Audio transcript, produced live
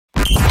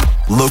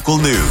Local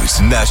news,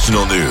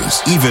 national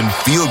news, even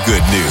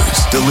feel-good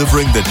news.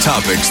 Delivering the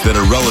topics that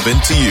are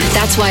relevant to you.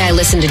 That's why I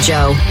listen to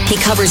Joe. He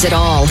covers it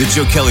all. The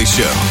Joe Kelly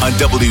Show on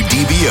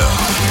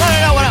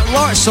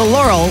WDBO. So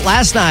Laurel,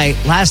 last night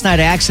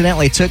I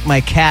accidentally took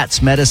my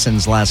cat's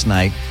medicines last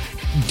night.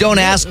 Don't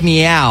ask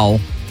me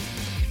how.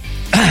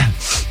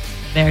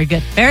 Very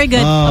good. Very good.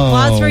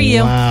 Applause for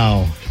you.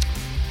 Wow.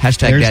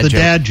 Hashtag There's dad the joke.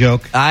 dad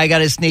joke. I got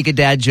to sneak a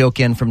dad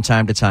joke in from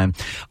time to time.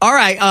 All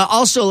right.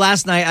 Also,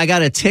 last night I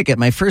got a ticket.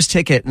 My first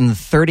ticket in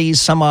 30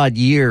 some odd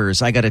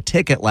years. I got a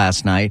ticket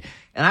last night.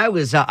 And I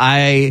was,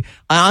 I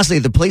honestly,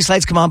 the police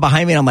lights come on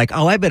behind me and I'm like,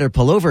 oh, I better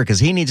pull over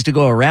because he needs to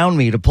go around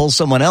me to pull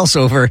someone else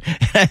over.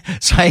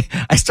 So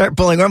I start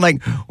pulling over. I'm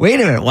like, wait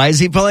a minute. Why is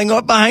he pulling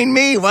up behind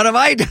me? What have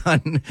I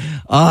done?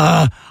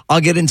 I'll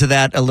get into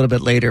that a little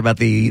bit later about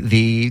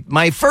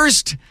my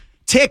first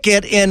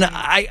ticket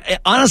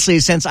honestly,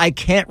 since I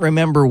can't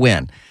remember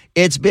when.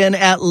 It's been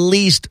at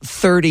least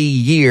 30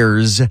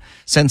 years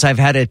since I've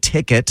had a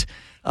ticket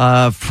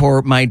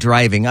for my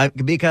driving.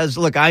 Because,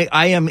 look,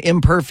 I am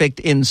imperfect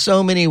in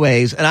so many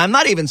ways, and I'm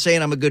not even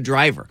saying I'm a good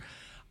driver.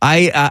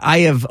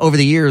 I have, over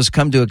the years,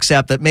 come to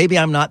accept that maybe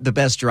I'm not the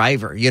best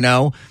driver,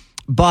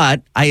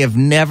 but I have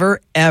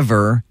never,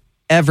 ever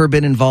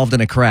been involved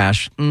in a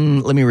crash.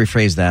 Let me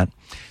rephrase that.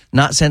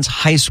 Not since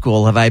high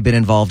school have I been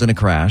involved in a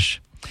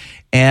crash.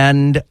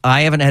 And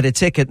I haven't had a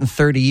ticket in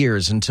 30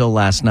 years until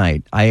last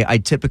night. I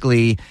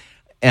typically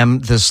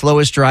am the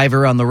slowest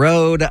driver on the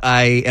road.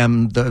 I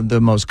am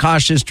the most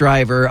cautious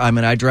driver. I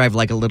mean, I drive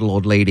like a little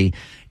old lady.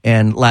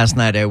 And last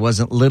night I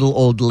wasn't little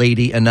old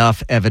lady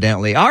enough,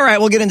 evidently. All right,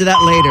 we'll get into that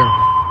later.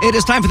 It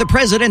is time for the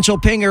presidential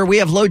pinger. We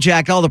have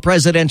low-jacked all the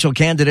presidential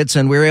candidates,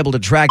 and we're able to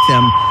track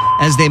them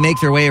as they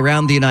make their way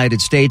around the United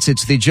States.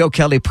 It's the Joe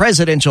Kelly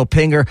presidential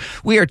pinger.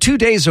 We are 2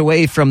 days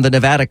away from the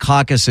Nevada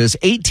caucuses,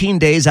 18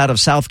 days out of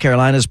South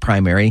Carolina's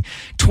primary,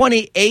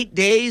 28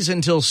 days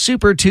until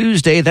Super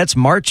Tuesday. That's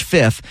March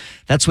 5th.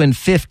 That's when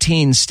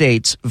 15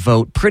 states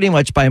vote. Pretty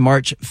much by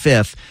March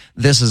 5th,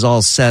 this is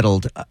all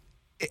settled,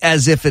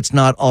 as if it's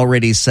not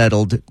already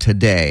settled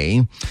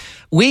today.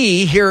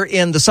 We here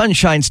in the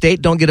Sunshine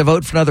State don't get a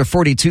vote for another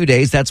 42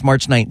 days. That's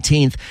March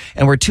 19th.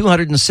 And we're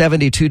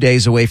 272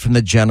 days away from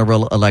the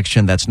general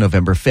election. That's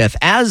November 5th.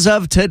 As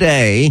of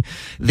today,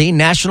 the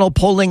national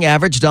polling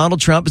average,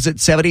 Donald Trump is at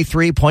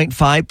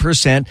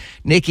 73.5%.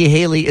 Nikki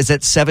Haley is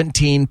at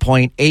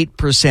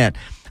 17.8%.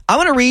 I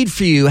want to read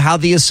for you how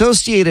the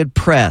Associated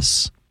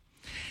Press,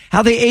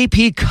 how the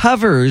AP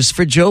covers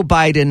for Joe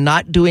Biden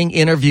not doing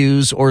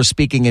interviews or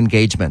speaking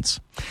engagements.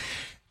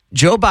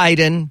 Joe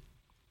Biden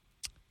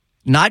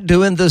not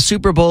doing the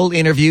Super Bowl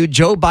interview.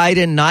 Joe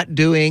Biden not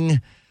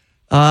doing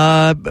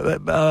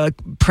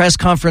press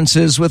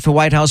conferences with the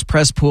White House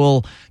press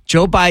pool.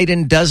 Joe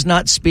Biden does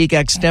not speak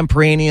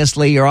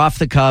extemporaneously or off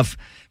the cuff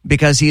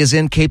because he is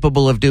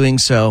incapable of doing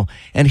so.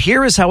 And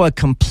here is how a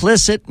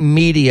complicit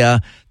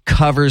media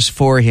covers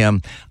for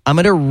him. I'm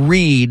going to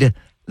read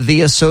the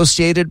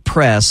Associated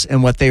Press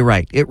and what they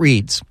write. It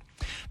reads,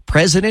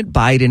 President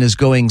Biden is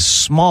going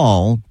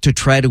small to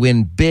try to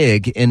win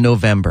big in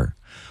November.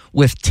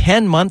 With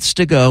 10 months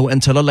to go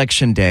until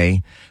Election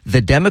Day,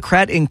 the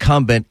Democrat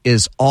incumbent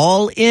is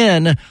all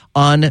in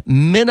on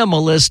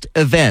minimalist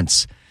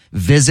events,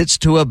 visits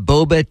to a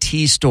boba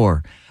tea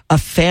store, a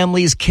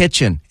family's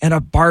kitchen, and a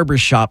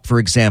barbershop, for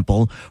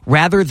example,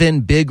 rather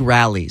than big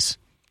rallies.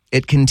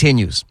 It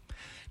continues.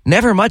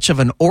 Never much of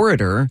an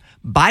orator,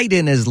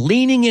 Biden is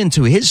leaning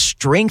into his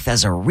strength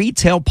as a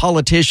retail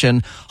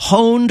politician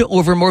honed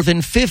over more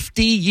than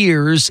 50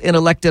 years in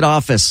elected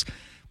office.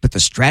 But the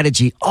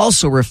strategy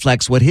also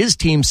reflects what his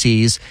team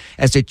sees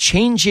as a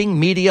changing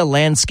media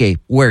landscape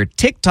where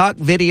TikTok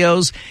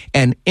videos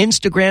and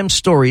Instagram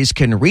stories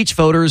can reach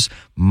voters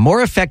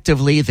more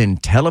effectively than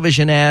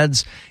television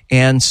ads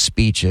and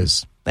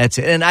speeches. That's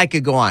it. And I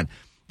could go on.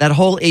 That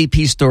whole AP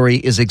story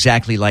is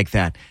exactly like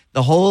that.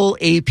 The whole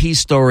AP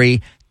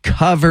story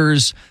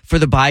covers for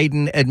the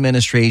Biden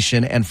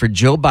administration and for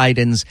Joe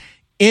Biden's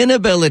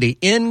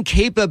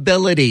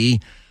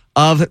incapability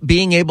of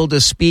being able to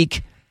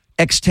speak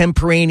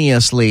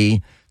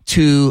extemporaneously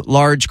to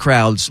large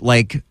crowds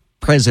like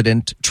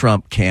President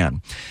Trump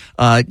can.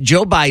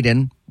 Joe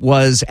Biden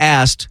was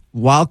asked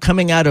while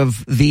coming out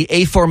of the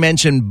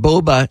aforementioned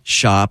boba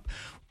shop,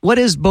 what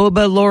is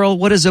boba, Laurel?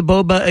 What is a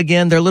boba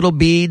again? They're little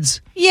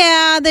beads.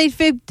 Yeah, they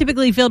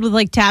typically filled with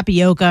like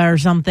tapioca or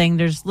something.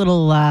 There's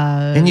little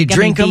and you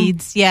drink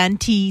beads. them. Yeah,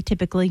 and tea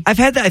typically. I've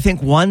had that I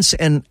think once,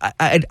 and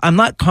I'm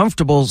not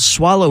comfortable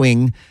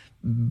swallowing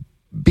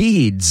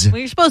beads. Well,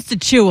 you're supposed to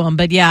chew them,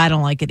 but yeah, I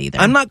don't like it either.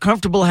 I'm not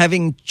comfortable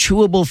having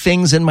chewable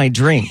things in my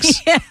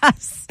drinks.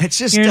 Yes, it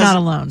just you're doesn't not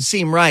alone.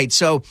 Seem right.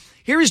 So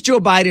here is Joe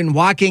Biden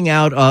walking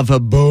out of a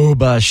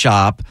boba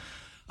shop.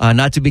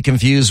 Not to be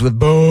confused with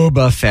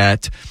Boba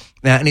Fett.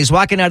 And he's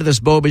walking out of this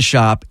boba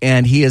shop,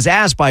 and he is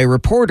asked by a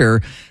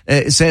reporter,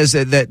 says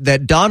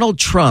that Donald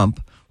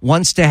Trump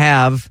wants to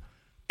have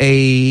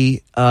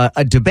a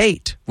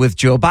debate with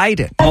Joe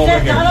Biden.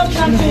 Donald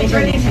Trump is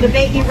ready to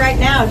debate you right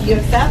now. Do you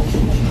accept?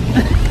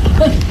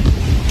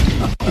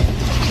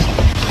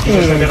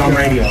 Just like it on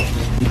radio.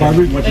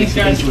 Pardon? What you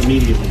said to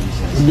immediately.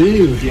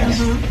 Me? Yes.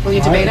 Will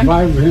you debate him? If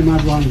I were him,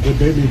 I'd want to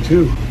debate me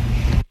too.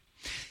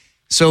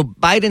 So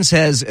Biden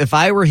says, if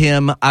I were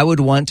him, I would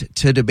want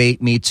to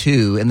debate me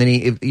too. And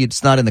then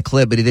it's not in the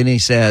clip, but then he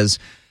says,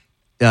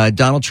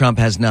 Donald Trump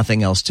has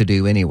nothing else to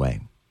do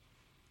anyway.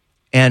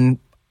 And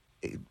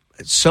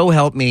so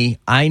help me,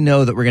 I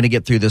know that we're going to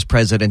get through this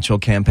presidential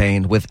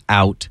campaign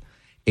without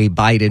a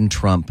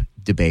Biden-Trump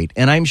debate.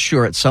 And I'm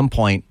sure at some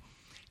point,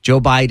 Joe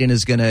Biden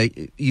is going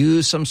to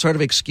use some sort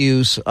of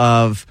excuse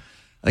of,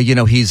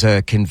 he's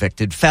a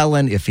convicted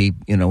felon. If he,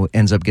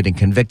 ends up getting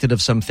convicted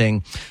of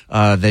something,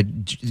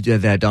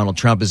 that Donald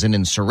Trump is an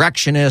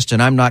insurrectionist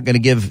and I'm not going to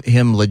give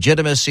him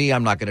legitimacy.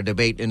 I'm not going to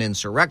debate an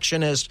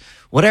insurrectionist.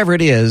 Whatever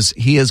it is,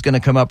 he is going to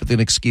come up with an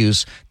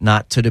excuse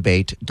not to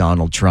debate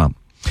Donald Trump.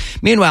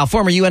 Meanwhile,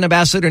 former UN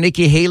Ambassador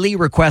Nikki Haley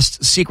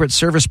requests Secret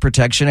Service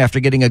protection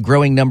after getting a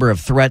growing number of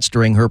threats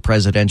during her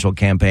presidential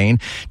campaign.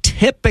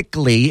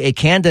 Typically, a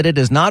candidate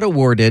is not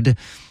awarded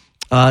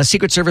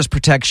Secret Service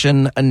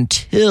protection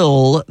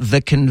until the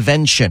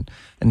convention,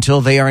 until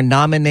they are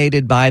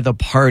nominated by the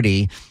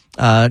party.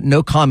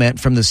 No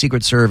comment from the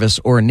Secret Service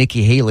or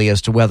Nikki Haley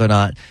as to whether or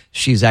not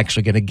she's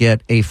actually going to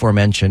get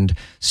aforementioned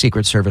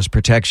Secret Service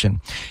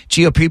protection.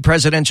 GOP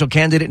presidential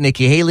candidate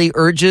Nikki Haley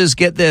urges,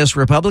 get this,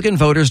 Republican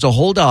voters to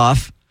hold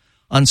off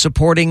on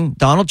supporting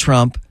Donald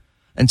Trump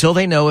until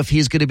they know if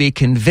he's going to be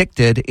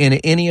convicted in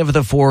any of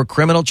the 4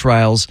 criminal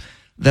trials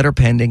that are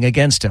pending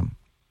against him.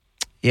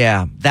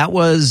 Yeah, that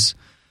was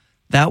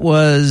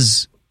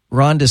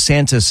Ron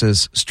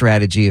DeSantis's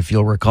strategy, if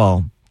you'll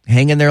recall.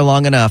 Hang in there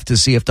long enough to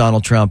see if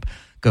Donald Trump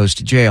goes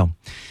to jail.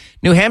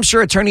 New Hampshire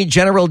Attorney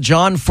General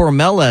John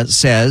Formella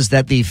says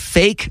that the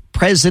fake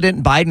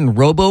President Biden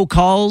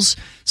robocalls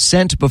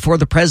sent before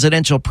the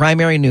presidential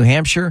primary in New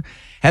Hampshire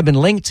have been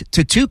linked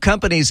to 2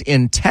 companies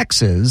in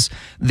Texas.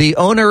 The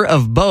owner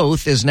of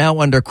both is now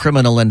under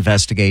criminal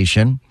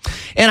investigation.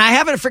 And I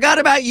haven't forgot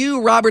about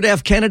you, Robert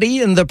F.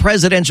 Kennedy, and the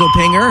presidential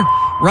pinger.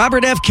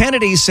 Robert F.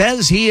 Kennedy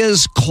says he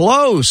is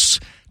close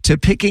to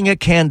picking a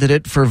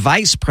candidate for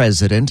vice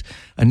president.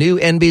 A new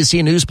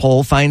NBC News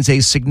poll finds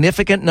a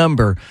significant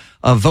number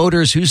of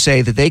voters who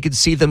say that they could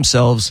see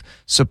themselves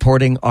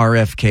supporting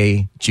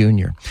RFK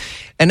Jr.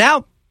 And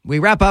now we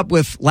wrap up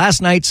with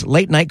last night's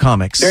late night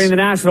comics. During the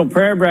National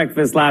Prayer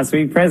Breakfast last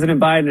week,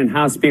 President Biden and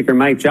House Speaker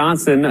Mike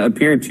Johnson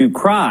appeared to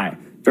cry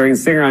during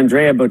singer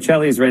Andrea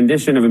Bocelli's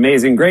rendition of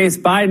Amazing Grace.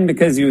 Biden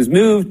because he was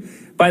moved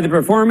by the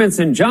performance,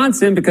 and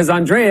Johnson because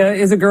Andrea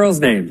is a girl's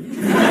name.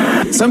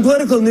 Some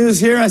political news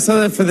here. I saw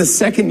that for the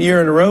second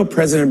year in a row,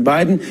 President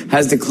Biden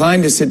has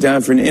declined to sit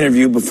down for an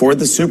interview before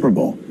the Super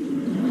Bowl.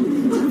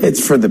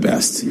 It's for the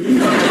best.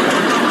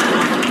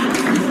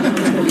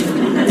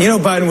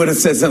 Biden would have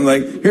said something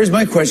like, here's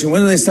my question,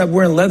 when do they stop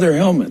wearing leather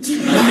helmets? And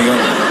you go,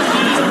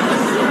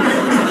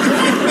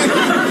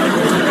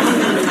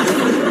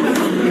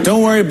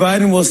 don't worry,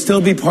 Biden will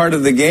still be part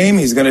of the game.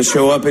 He's going to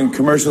show up in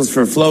commercials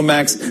for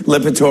Flomax,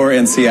 Lipitor,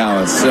 and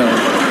Cialis.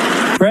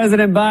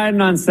 President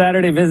Biden on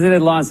Saturday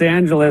visited Los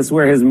Angeles,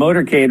 where his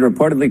motorcade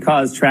reportedly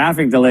caused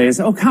traffic delays.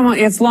 Oh, come on,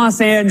 it's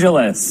Los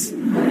Angeles.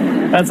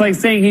 That's like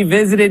saying he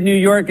visited New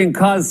York and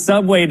caused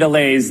subway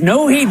delays.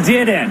 No, he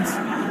didn't.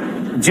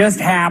 Just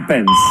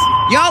happens.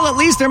 Y'all, at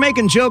least they're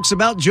making jokes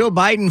about Joe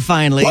Biden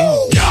finally.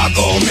 Whoa. Y'all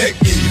gonna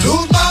make me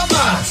lose my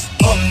mind.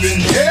 Up in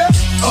here,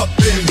 up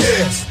in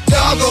here.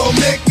 Y'all gonna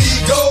make me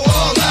go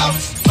all out.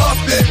 Up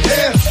in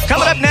here.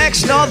 Coming up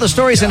next, all the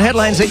stories and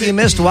headlines that you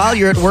missed while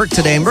you're at work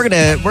today. And we're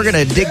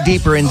gonna dig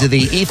deeper into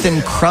the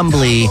Ethan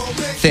Crumbley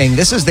thing.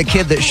 This is the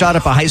kid that shot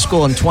up a high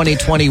school in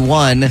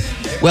 2021.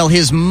 Well,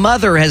 his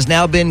mother has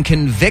now been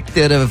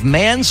convicted of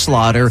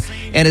manslaughter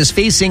and is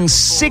facing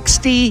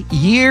 60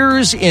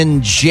 years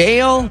in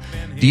jail.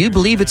 Do you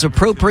believe it's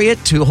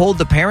appropriate to hold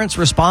the parents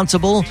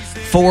responsible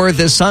for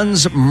the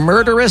son's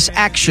murderous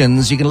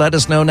actions? You can let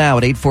us know now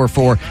at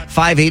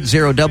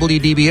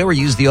 844-580-WDBO or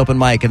use the open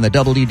mic in the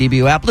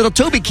WDBO app. Little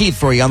Toby Keith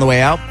for you on the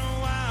way out.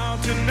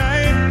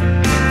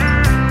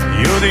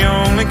 You're the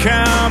only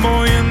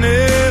cowboy in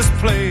this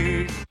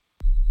place.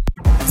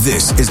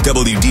 This is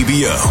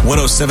WDBO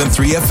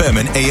 107.3 FM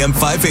and AM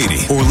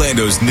 580,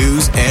 Orlando's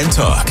news and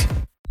talk.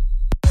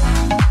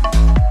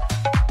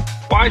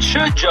 Why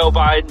should Joe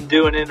Biden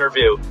do an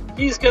interview?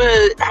 He's going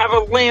to have a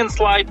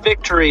landslide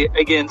victory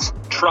against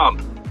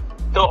Trump.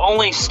 He'll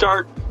only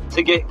start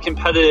to get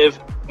competitive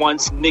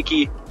once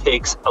Nikki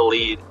takes a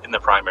lead in the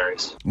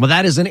primaries. Well,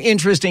 that is an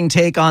interesting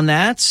take on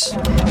that.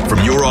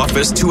 From your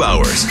office to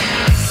ours,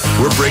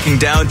 we're breaking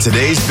down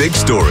today's big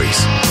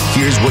stories.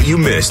 Here's what you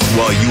missed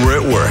while you were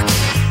at work.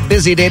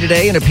 Busy day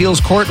today. An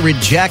appeals court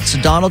rejects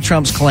Donald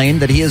Trump's claim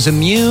that he is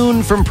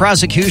immune from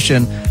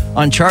prosecution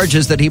on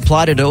charges that he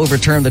plotted to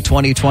overturn the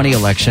 2020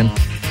 election.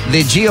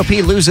 The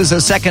GOP loses a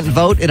second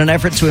vote in an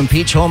effort to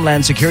impeach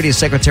Homeland Security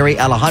Secretary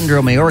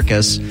Alejandro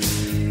Mayorkas.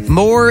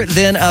 More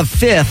than a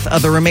fifth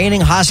of the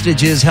remaining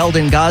hostages held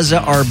in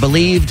Gaza are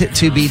believed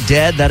to be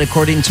dead. That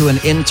according to an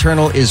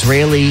internal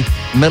Israeli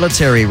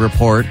military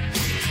report.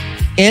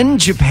 In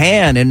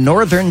Japan, in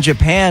northern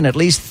Japan, at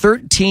least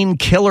 13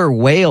 killer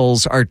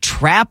whales are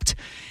trapped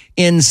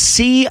in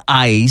sea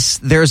ice.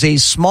 There's a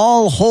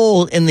small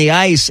hole in the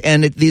ice,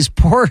 and these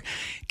poor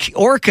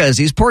orcas,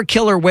 these poor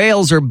killer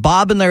whales are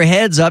bobbing their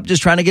heads up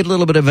just trying to get a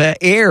little bit of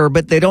air,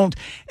 but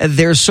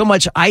there's so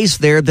much ice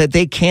there that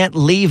they can't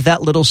leave that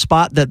little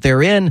spot that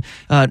they're in.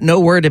 No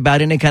word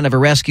about any kind of a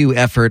rescue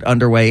effort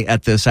underway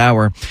at this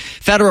hour.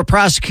 Federal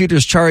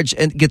prosecutors charge,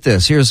 and get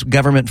this, here's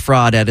government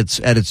fraud at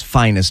its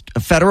finest.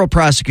 Federal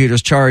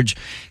prosecutors charge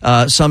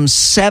some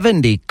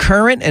 70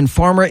 current and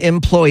former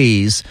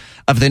employees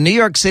of the New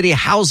York City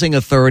Housing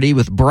Authority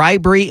with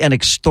bribery and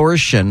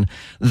extortion.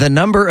 The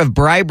number of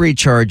bribery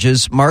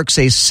charges marks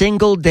a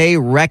single-day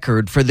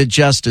record for the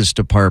Justice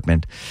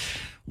Department.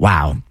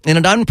 Wow. In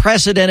an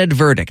unprecedented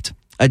verdict,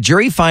 a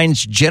jury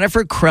finds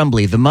Jennifer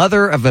Crumbley, the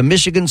mother of a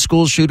Michigan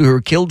school shooter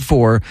who killed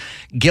 4,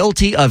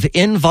 guilty of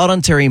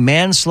involuntary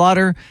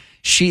manslaughter.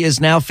 She is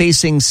now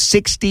facing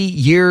 60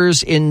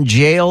 years in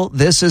jail.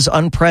 This is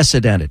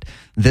unprecedented.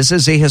 This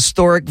is a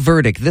historic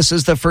verdict. This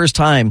is the first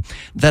time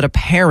that a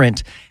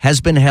parent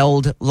has been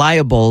held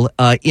liable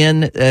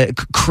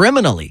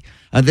criminally.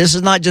 This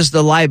is not just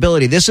the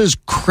liability. This is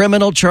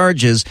criminal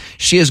charges.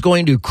 She is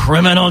going to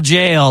criminal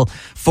jail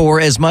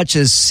for as much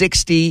as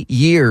 60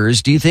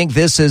 years. Do you think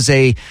this is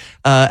a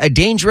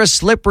dangerous,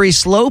 slippery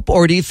slope,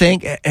 or do you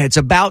think it's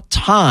about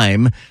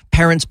time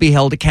parents be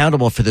held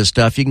accountable for this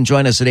stuff? You can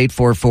join us at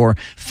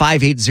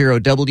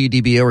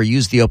 844-580-WDBO or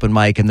use the open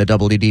mic in the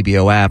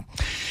WDBO app.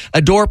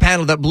 A door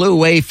panel that blew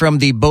away from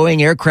the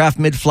Boeing aircraft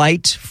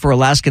mid-flight for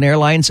Alaskan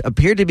Airlines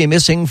appeared to be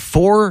missing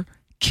 4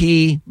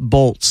 key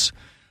bolts.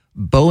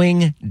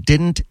 Boeing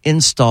didn't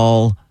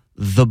install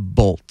the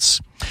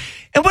bolts.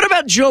 And what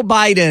about Joe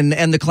Biden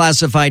and the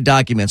classified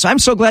documents? I'm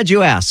so glad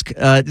you asked.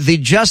 The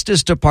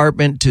Justice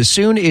Department to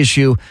soon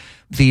issue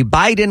the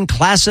Biden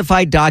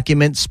classified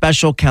document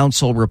special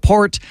counsel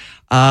report.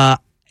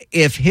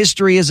 If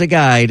history is a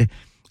guide,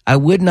 I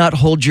would not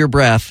hold your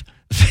breath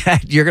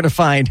that you're going to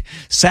find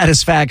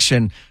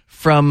satisfaction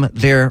from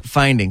their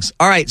findings.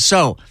 All right,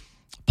 so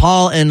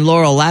Paul and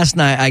Laurel, last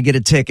night I get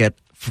a ticket.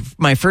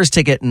 My first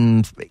ticket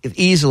in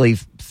easily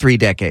 3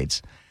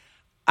 decades.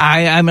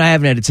 I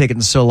haven't had a ticket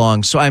in so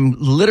long. So I'm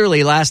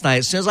literally last night,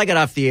 as soon as I got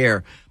off the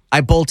air,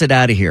 I bolted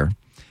out of here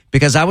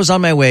because I was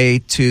on my way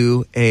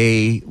to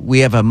we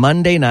have a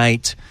Monday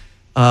night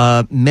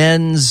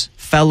men's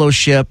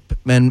fellowship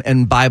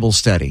and Bible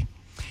study.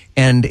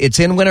 And it's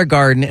in Winter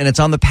Garden, and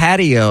it's on the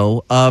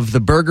patio of the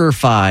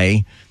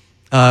BurgerFi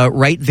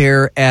right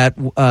there at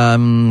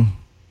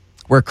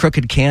where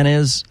Crooked Can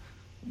is.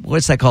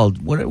 What's that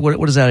called?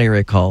 What is that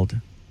area called?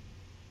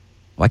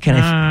 Why can't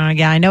I?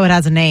 Yeah, I know it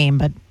has a name,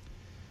 but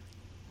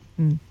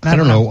I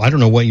don't know. I don't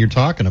know what you're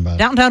talking about.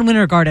 Downtown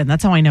Winter Garden.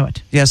 That's how I know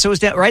it. Yeah, so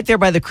it's right there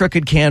by the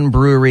Crooked Can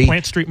Brewery.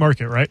 Plant Street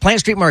Market, right? Plant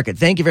Street Market.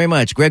 Thank you very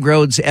much. Greg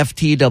Rhodes,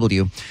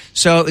 FTW.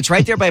 So it's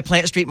right there by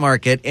Plant Street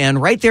Market,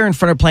 and right there in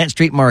front of Plant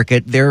Street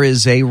Market, there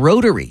is a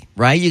rotary,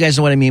 right? You guys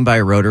know what I mean by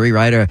a rotary,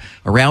 right? A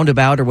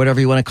roundabout or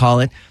whatever you want to call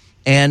it.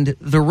 And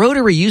the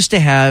rotary used to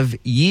have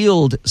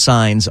yield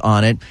signs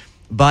on it,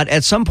 but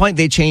at some point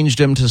they changed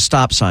them to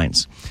stop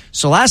signs.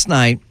 So last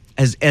night,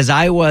 as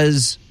I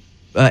was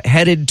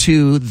headed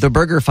to the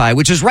BurgerFi,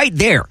 which is right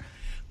there,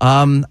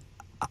 I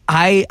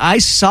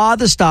saw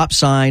the stop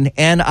sign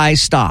and I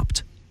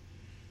stopped.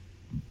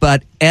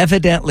 But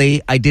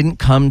evidently, I didn't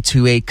come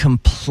to a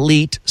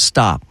complete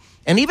stop.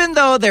 And even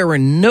though there were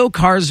no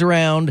cars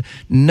around,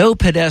 no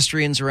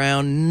pedestrians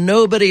around,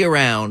 nobody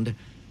around,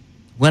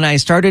 when I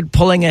started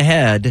pulling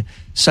ahead,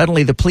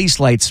 suddenly the police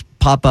lights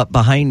pop up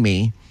behind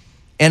me.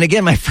 And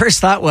again, my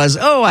first thought was,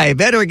 I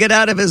better get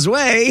out of his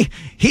way.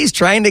 He's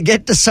trying to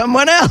get to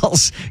someone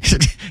else.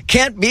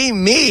 Can't be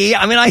me.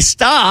 I mean, I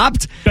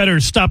stopped. Better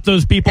stop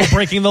those people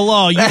breaking the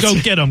law. You go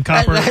get them,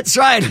 copper. That's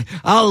right.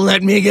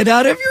 Let me get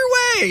out of your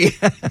way.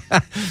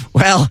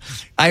 Well,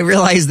 I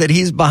realized that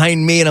he's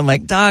behind me, and I'm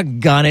like,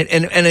 doggone it.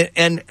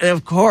 And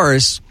of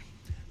course,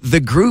 the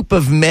group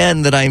of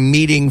men that I'm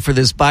meeting for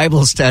this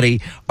Bible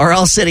study are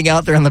all sitting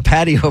out there on the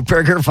patio of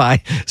BurgerFi.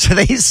 So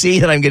they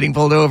see that I'm getting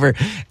pulled over.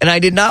 And I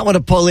did not want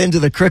to pull into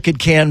the Crooked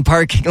Can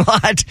parking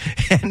lot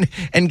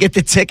and get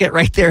the ticket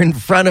right there in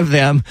front of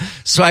them.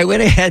 So I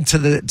went ahead to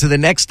the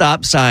next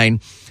stop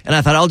sign, and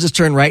I thought, I'll just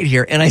turn right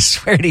here. And I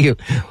swear to you,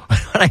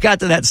 when I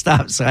got to that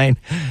stop sign,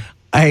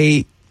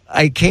 I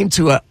came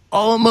to a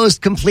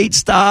almost complete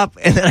stop,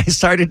 and then I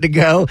started to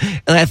go,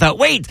 and I thought,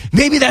 wait,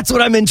 maybe that's what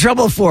I'm in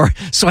trouble for.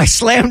 So I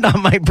slammed on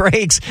my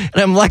brakes,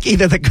 and I'm lucky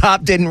that the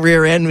cop didn't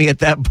rear end me at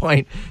that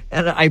point.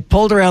 And I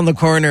pulled around the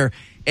corner,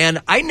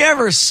 and I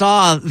never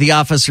saw the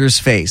officer's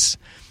face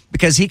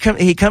because he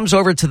comes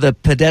over to the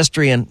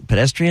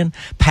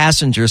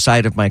passenger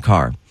side of my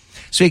car.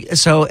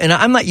 So, and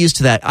I'm not used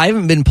to that. I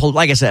haven't been pulled,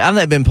 like I said, I've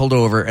not been pulled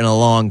over in a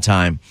long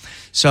time.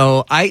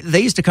 So they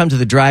used to come to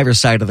the driver's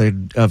side of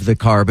the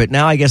car, but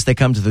now I guess they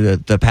come to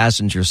the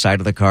passenger side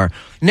of the car.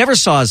 Never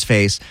saw his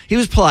face. He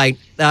was polite.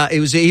 He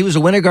was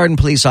a Winter Garden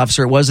police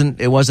officer. It wasn't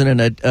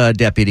a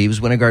deputy. He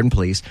was Winter Garden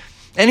police,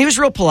 and he was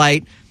real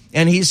polite.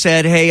 And he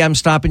said, hey, I'm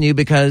stopping you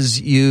because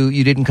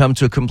you didn't come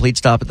to a complete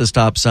stop at the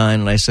stop sign.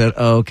 And I said,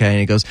 oh, okay. And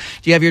he goes,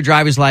 do you have your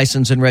driver's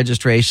license and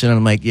registration? And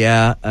I'm like,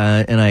 yeah.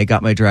 And I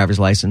got my driver's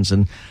license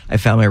and I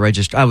found my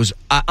registration.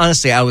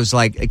 Honestly, I was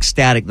like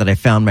ecstatic that I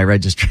found my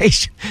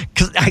registration.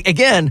 Because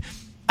again,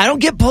 I don't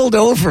get pulled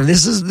over.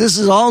 This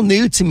is all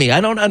new to me.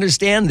 I don't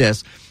understand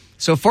this.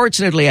 So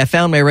fortunately, I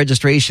found my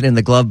registration in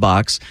the glove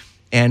box,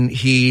 and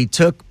he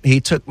took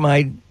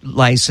my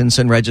license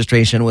and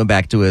registration and went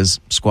back to his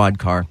squad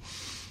car.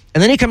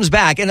 And then he comes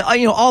back, and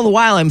all the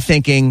while I'm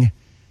thinking,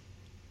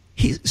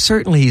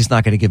 he's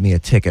not going to give me a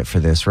ticket for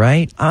this,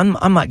 right?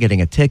 I'm not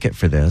getting a ticket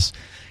for this.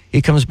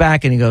 He comes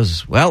back and he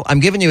goes, well, I'm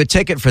giving you a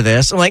ticket for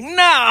this. I'm like,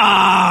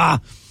 nah.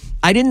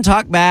 I didn't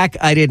talk back.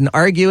 I didn't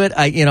argue it.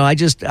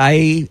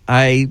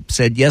 I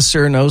said yes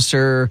sir, no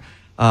sir.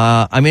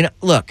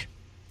 Look,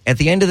 at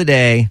the end of the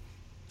day,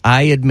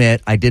 I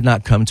admit I did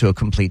not come to a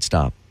complete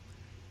stop.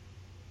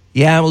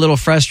 Yeah, I'm a little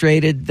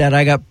frustrated that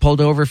I got pulled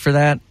over for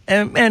that.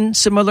 And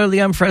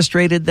similarly, I'm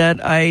frustrated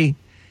that I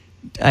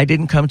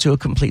didn't come to a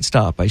complete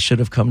stop. I should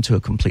have come to a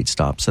complete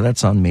stop. So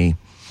that's on me.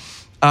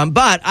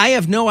 But I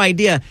have no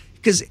idea.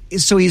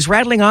 So he's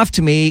rattling off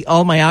to me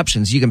all my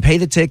options. You can pay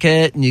the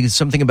ticket and you get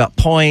something about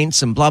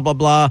points and blah, blah,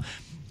 blah.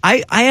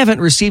 I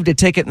haven't received a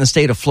ticket in the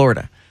state of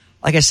Florida.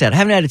 Like I said, I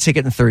haven't had a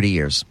ticket in 30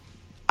 years.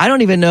 I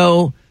don't even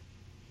know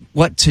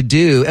what to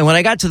do. And when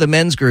I got to the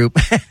men's group,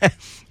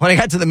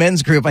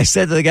 I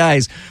said to the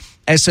guys,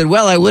 I said,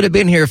 well, I would have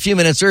been here a few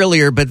minutes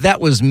earlier, but that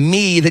was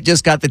me that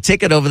just got the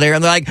ticket over there.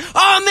 And they're like,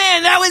 oh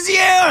man, that was you.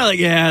 I'm like,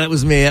 yeah, that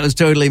was me. That was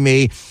totally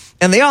me.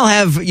 And they all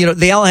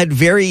had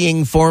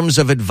varying forms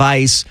of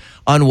advice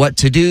on what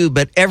to do,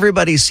 but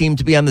everybody seemed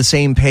to be on the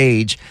same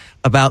page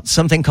about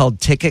something called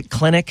Ticket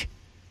Clinic.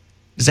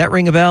 Does that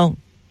ring a bell?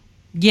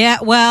 Yeah,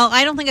 well,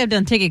 I don't think I've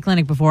done Ticket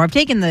Clinic before. I've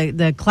taken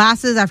the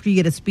classes after you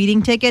get a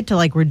speeding ticket to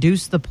like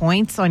reduce the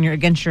points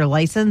against your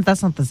license.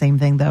 That's not the same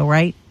thing though,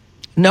 right?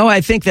 No,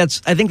 I think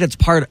that's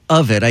part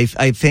of it.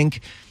 I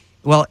think,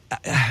 well,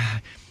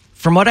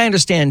 from what I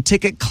understand,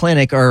 Ticket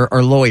Clinic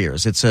are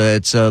lawyers. It's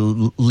a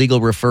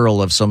legal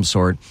referral of some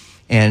sort.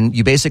 And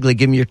you basically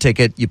give them your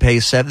ticket. You pay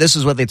this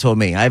is what they told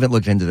me. I haven't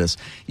looked into this.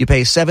 You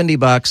pay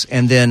 $70,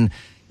 and then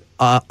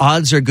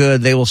odds are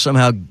good they will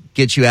somehow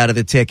get you out of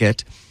the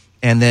ticket.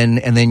 And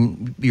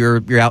then you're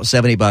out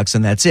 $70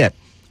 and that's it.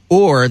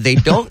 Or they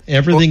don't.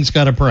 Everything's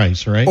got a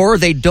price, right? Or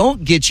they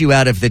don't get you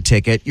out of the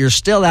ticket. You're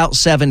still out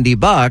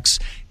 $70,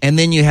 and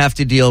then you have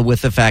to deal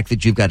with the fact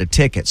that you've got a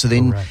ticket. So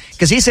then,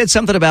 because he said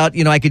something about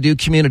I could do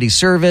community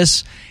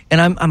service,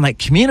 and I'm like,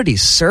 community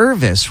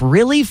service,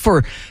 really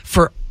for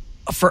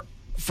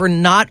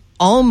not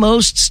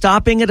almost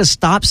stopping at a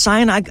stop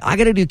sign? I got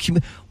to do.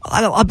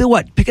 I'll be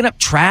what, picking up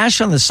trash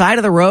on the side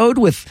of the road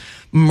with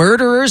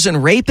murderers and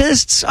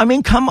rapists? I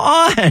mean, come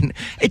on.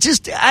 It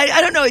just, I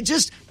don't know. It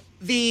just,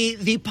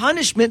 the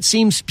punishment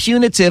seems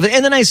punitive.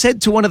 And then I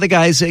said to one of the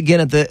guys again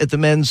at the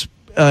men's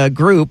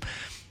group,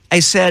 I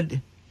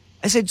said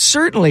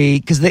certainly,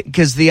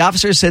 because the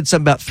officer said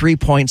something about 3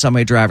 points on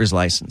my driver's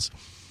license.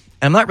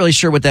 I'm not really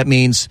sure what that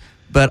means,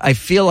 but I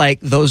feel like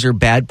those are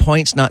bad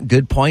points, not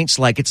good points.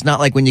 Like, it's not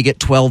like when you get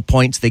 12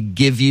 points, they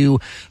give you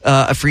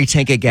a free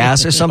tank of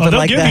gas or something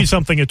like that. They'll give you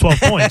something at 12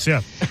 points,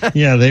 yeah.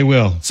 Yeah, they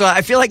will. So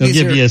I feel like they'll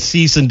give you a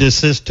cease and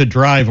desist to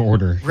drive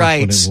order.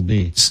 Right. That's what it will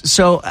be.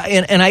 So,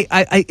 and I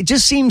it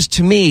just seems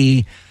to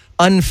me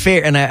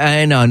unfair, and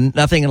I know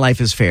nothing in life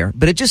is fair,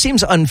 but it just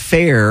seems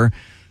unfair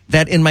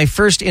that in my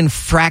first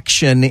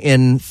infraction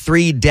in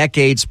 3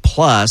 decades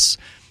plus,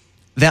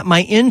 that my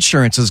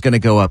insurance is going to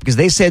go up, because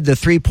they said the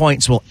 3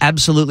 points will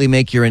absolutely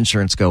make your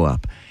insurance go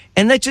up.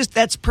 And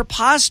that's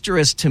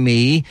preposterous to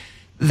me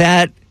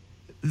that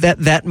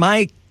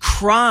my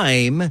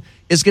crime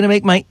is going to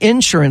make my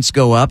insurance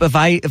go up if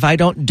I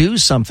don't do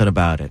something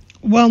about it.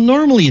 Well,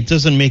 normally it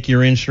doesn't make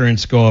your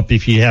insurance go up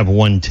if you have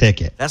one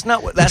ticket. I'm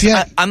not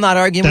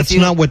arguing with you.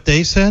 That's not what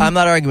they said? I'm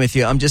not arguing with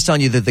you. I'm just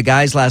telling you that the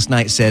guys last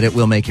night said it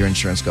will make your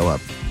insurance go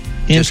up.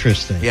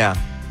 Interesting. Yeah.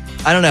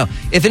 I don't know.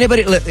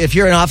 If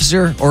you're an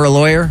officer or a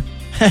lawyer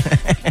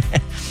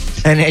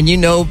and you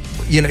know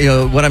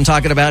what I'm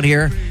talking about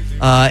here,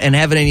 and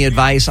having any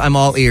advice, I'm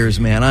all ears,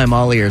 man. I'm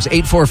all ears.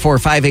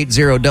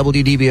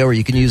 844-580-WDBO, or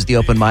you can use the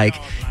open mic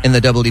in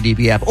the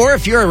WDB app. Or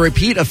if you're a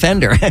repeat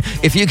offender,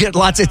 if you get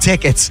lots of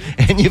tickets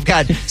and you've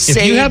got sage,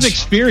 if you have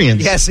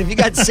experience. Yes, if you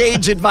got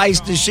sage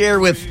advice to share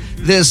with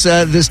this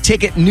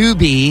ticket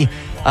newbie,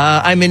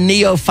 I'm a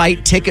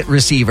neophyte ticket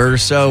receiver,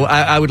 so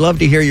I would love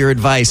to hear your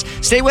advice.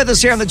 Stay with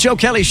us here on the Joe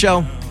Kelly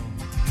Show.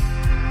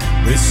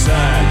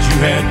 Besides,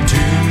 you had too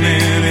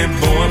many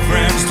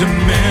boyfriends to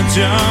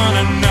mention,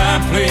 and I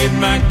played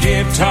my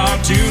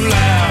guitar too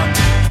loud.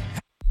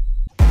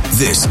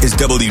 This is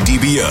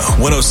WDBO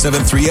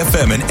 107.3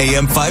 FM and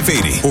AM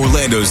 580,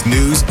 Orlando's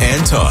news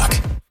and talk.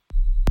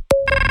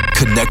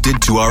 Connect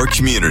connected to our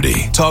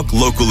community. Talk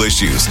local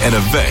issues and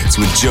events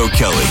with Joe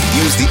Kelly.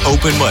 Use the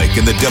open mic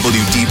in the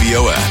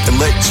WDBO app and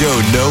let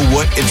Joe know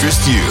what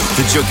interests you.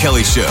 The Joe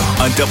Kelly Show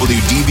on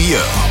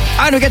WDBO. All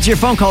right, we'll get to your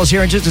phone calls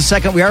here in just a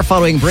second. We are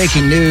following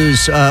breaking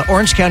news.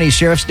 Orange County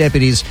Sheriff's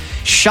deputies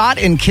shot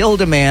and killed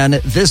a man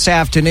this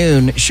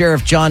afternoon.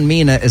 Sheriff John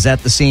Mina is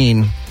at the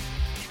scene.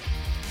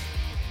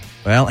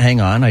 Well, hang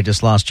on. I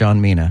just lost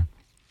John Mina.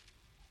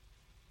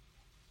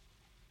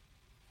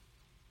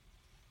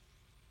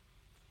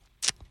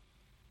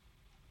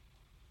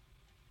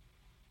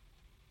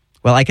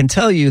 Well, I can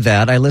tell you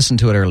that. I listened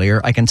to it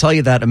earlier. I can tell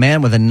you that a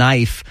man with a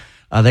knife,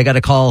 they got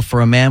a call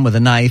for a man with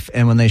a knife,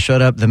 and when they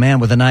showed up, the man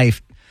with a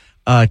knife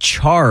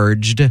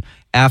charged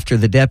after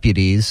the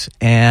deputies,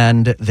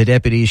 and the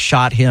deputies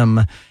shot him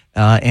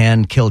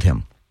and killed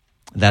him.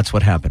 That's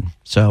what happened.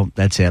 So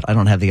that's it. I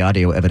don't have the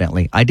audio,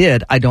 evidently. I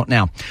did. I don't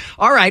now.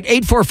 All right,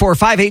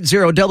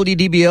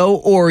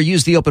 844-580-WDBO, or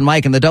use the open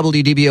mic in the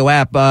WDBO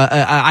app.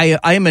 I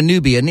am a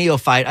newbie, a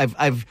neophyte.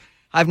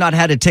 I've not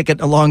had a ticket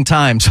in a long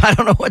time, so I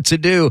don't know what to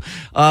do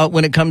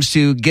when it comes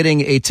to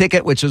getting a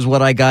ticket, which is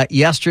what I got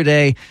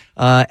yesterday.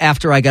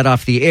 After I got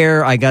off the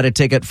air, I got a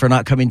ticket for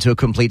not coming to a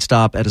complete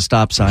stop at a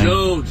stop sign.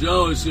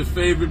 Joe, it's your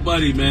favorite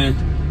buddy,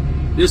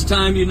 man. This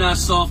time you're not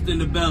soft in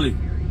the belly.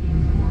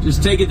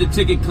 Just take it to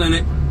ticket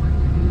clinic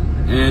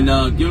and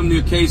give them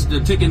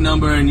the ticket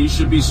number, and you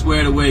should be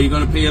squared away. You're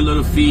going to pay a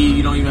little fee.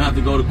 You don't even have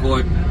to go to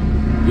court.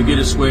 You get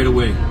it squared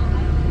away.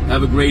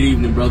 Have a great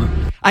evening, brother.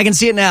 I can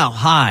see it now.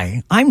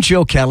 Hi, I'm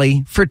Joe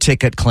Kelly for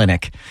Ticket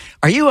Clinic.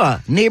 Are you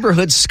a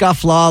neighborhood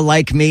scufflaw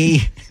like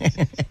me?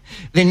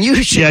 Then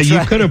you should you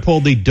could have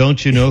pulled the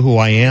 "Don't you know who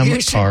I am" you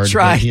should card.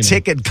 Try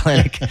Ticket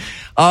Clinic.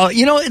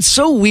 It's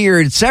so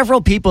weird.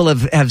 Several people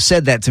have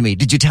said that to me.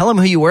 Did you tell them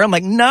who you were? I'm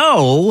like,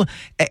 no.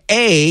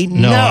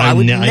 I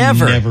would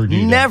never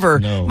do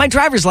that. No. My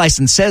driver's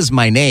license says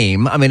my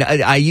name. I mean,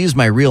 I use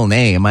my real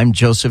name. I'm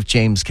Joseph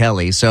James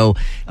Kelly. So,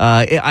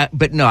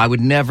 but no, I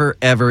would never,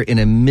 ever in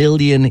a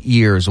million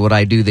years would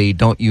I do the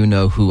 "Don't you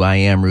know who I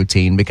am"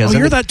 routine, because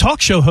you're that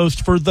talk show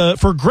host for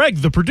Greg,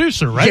 the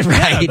producer, right?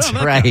 Right.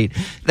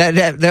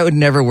 That would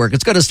never work.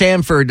 Let's go to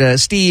Stanford.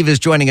 Steve is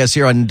joining us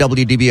here on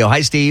WDBO.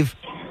 Hi, Steve.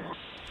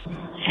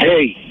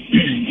 Hey.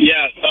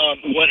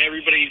 What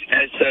everybody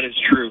has said is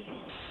true.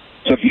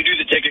 So if you do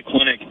the ticket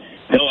clinic,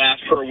 they'll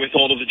ask for a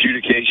withhold of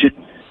adjudication,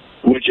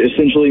 which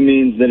essentially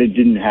means that it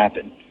didn't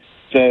happen.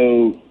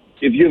 So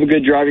if you have a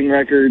good driving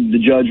record, the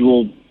judge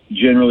will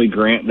generally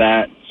grant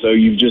that. So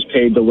you've just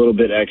paid the little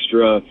bit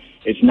extra.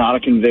 It's not a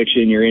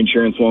conviction. Your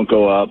insurance won't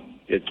go up.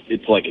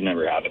 It's like it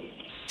never happened.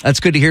 That's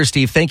good to hear,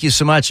 Steve. Thank you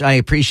so much. I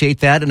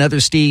appreciate that. Another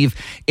Steve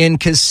in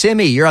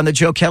Kissimmee. You're on the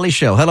Joe Kelly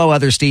Show. Hello,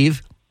 other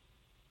Steve.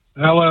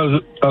 Hello,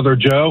 other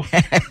Joe.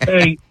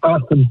 Hey,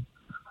 Austin.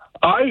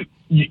 I'm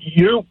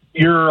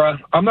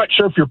not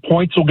sure if your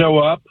points will go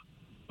up,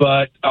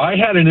 but I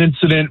had an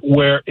incident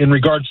where, in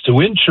regards to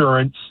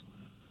insurance,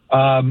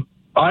 I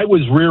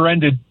was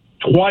rear-ended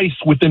twice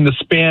within the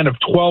span of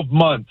 12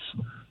 months.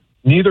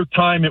 Neither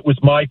time it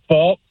was my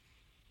fault.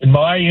 And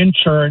my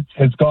insurance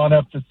has gone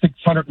up to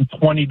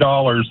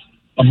 $620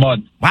 a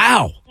month.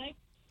 Wow.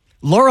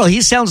 Laurel,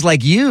 he sounds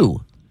like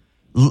you.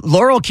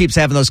 Laurel keeps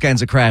having those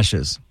kinds of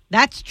crashes.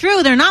 That's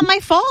true. They're not my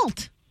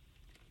fault.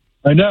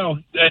 I know.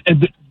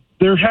 And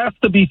there has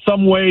to be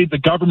some way the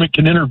government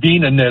can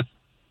intervene in this,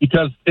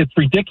 because it's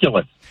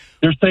ridiculous.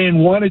 They're saying,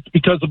 one, it's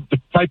because of the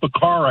type of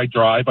car I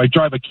drive. I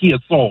drive a Kia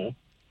Soul.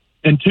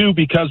 And two,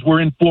 because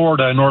we're in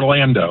Florida and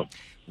Orlando.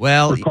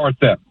 Well, for car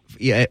theft.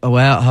 Yeah,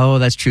 well,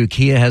 that's true.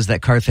 Kia has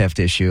that car theft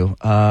issue.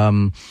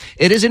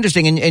 It is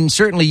interesting, and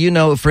certainly,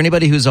 for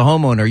anybody who's a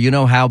homeowner, you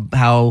know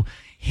how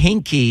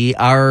hinky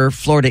our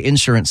Florida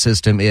insurance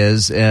system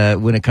is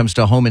when it comes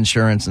to home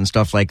insurance and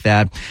stuff like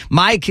that.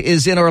 Mike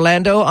is in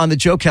Orlando on the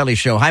Joe Kelly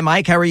Show. Hi,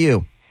 Mike. How are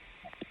you?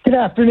 Good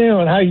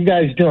afternoon. How you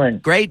guys doing?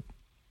 Great.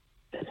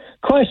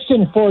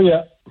 Question for you.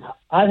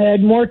 I've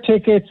had more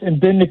tickets and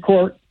been to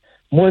court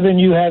more than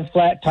you have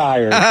flat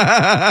tires.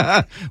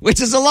 Which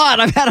is a lot.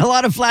 I've had a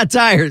lot of flat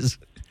tires.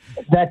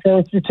 That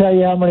goes to tell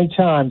you how many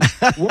times.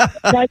 What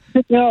I'd like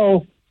to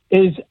know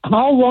is,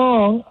 how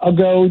long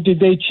ago did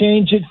they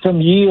change it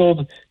from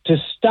yield to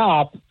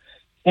stop?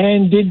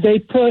 And did they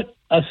put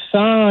a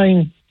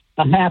sign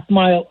a half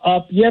mile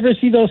up? You ever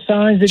see those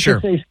signs that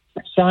just say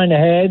sign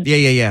ahead?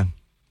 Yeah.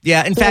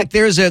 Yeah, in fact,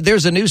 there's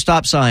a new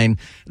stop sign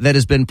that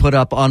has been put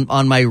up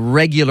on my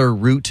regular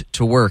route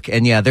to work.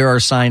 And yeah, there are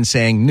signs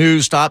saying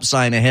new stop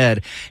sign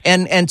ahead.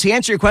 And to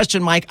answer your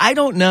question, Mike, I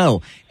don't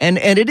know. And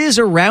it is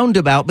a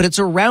roundabout, but it's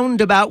a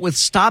roundabout with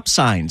stop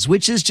signs,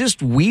 which is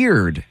just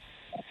weird.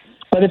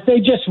 But if they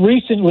just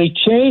recently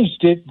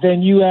changed it,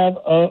 then you have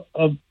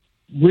a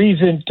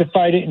reason to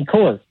fight it in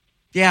court.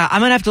 Yeah,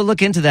 I'm going to have to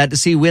look into that to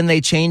see when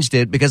they changed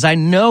it, because I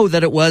know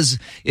that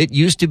it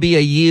used to be a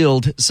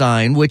yield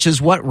sign, which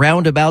is what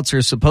roundabouts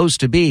are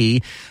supposed to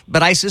be.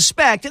 But I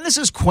suspect, and this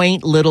is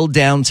quaint little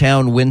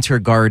downtown Winter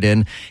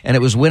Garden, and it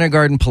was Winter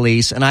Garden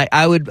Police, and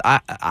I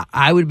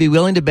would be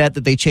willing to bet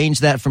that they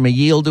changed that from a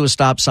yield to a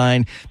stop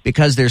sign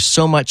because there's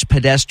so much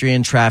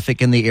pedestrian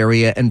traffic in the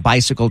area and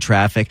bicycle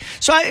traffic.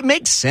 So it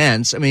makes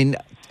sense. I mean,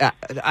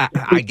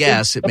 I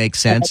guess it makes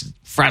sense. It's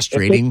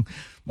frustrating,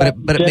 but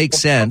it makes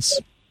sense.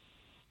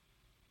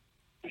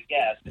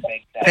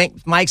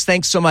 Mike,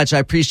 thanks so much. I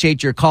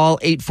appreciate your call.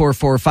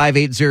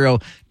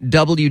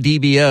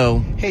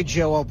 844-580-WDBO. Hey,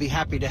 Joe, I'll be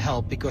happy to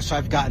help because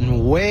I've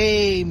gotten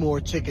way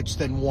more tickets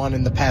than one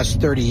in the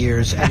past 30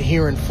 years. And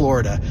here in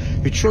Florida,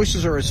 your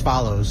choices are as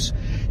follows.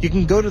 You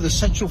can go to the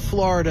Central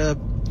Florida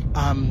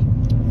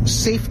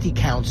Safety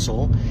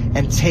Council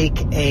and take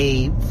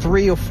a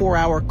 3 or 4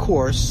 hour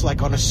course,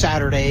 like on a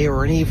Saturday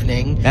or an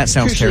evening. That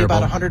sounds usually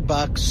terrible. About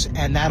 $100,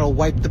 and that'll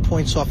wipe the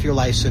points off your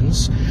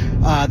license.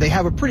 They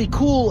have a pretty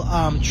cool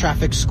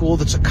traffic school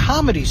that's a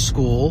comedy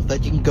school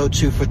that you can go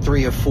to for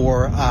 3 or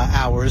 4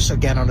 hours,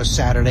 again on a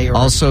Saturday or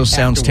also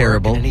sounds after work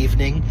terrible. in an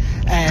evening,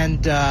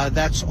 and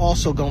that's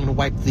also going to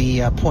wipe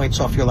the points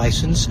off your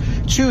license.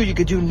 2, you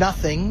could do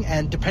nothing,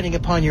 and depending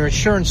upon your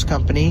insurance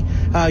company,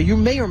 you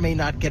may or may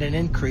not get an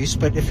increase,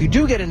 but if you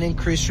do get an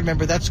increase,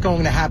 remember that's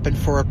going to happen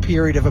for a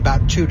period of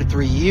about 2 to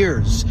 3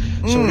 years.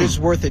 So it is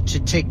worth it to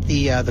take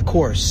the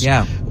course.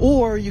 Yeah.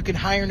 Or you can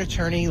hire an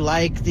attorney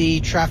like the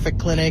traffic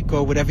clinic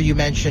or whatever you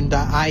mentioned.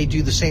 I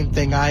do the same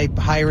thing. I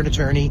hire an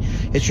attorney.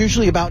 It's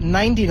usually about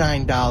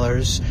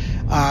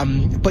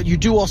 $99. But you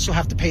do also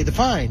have to pay the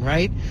fine,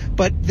 right?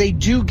 But they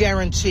do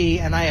guarantee,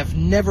 and I have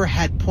never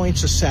had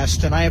points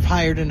assessed, and I have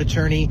hired an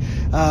attorney,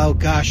 oh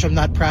gosh, I'm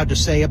not proud to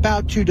say,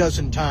 about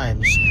 24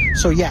 times.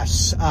 So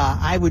yes,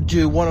 I would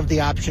do one of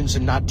the options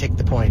and not take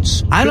the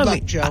points. Good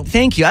luck, Joe.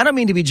 Thank you. I don't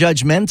mean to be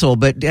judgmental,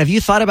 but have you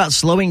thought about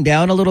slowing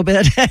down a little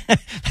bit?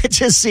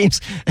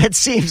 It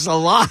seems a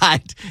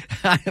lot.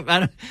 I don't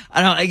want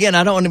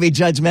to be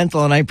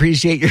judgmental, and I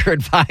appreciate your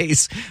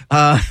advice.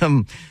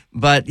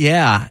 But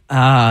yeah,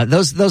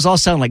 those all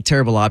sound like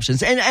terrible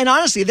options. And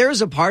honestly, there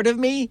is a part of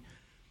me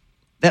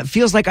that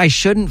feels like I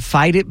shouldn't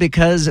fight it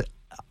because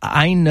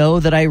I know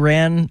that I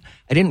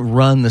didn't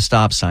run the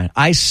stop sign.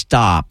 I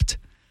stopped,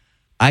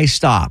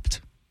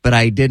 but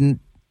I didn't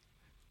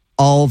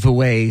all the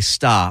way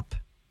stop.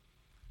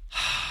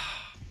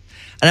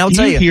 And I'll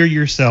tell you, hear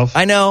yourself.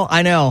 I know,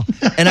 and I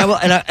will,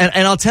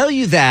 and I'll tell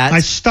you that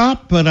I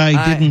stopped, but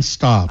I didn't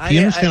stop. You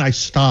understand? I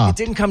stopped.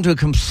 It didn't come to a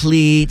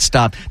complete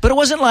stop, but it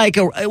wasn't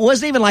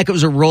even like it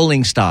was a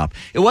rolling stop.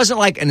 It wasn't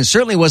like, and it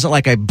certainly wasn't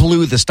like I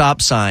blew the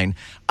stop sign.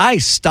 I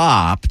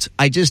stopped.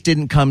 I just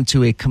didn't come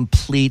to a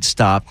complete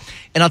stop.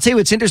 And I'll tell you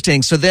what's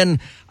interesting. So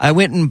then I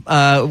went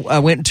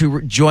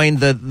to join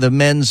the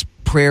men's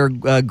prayer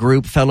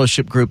group,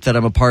 fellowship group that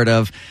I'm a part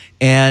of,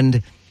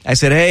 and I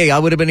said, hey, I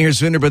would have been here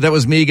sooner, but that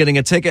was me getting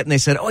a ticket. And they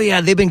said, oh,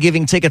 yeah, they've been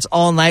giving tickets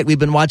all night. We've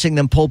been watching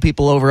them pull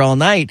people over all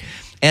night.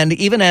 And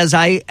even as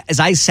I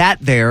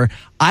sat there,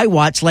 I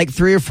watched like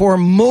 3 or 4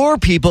 more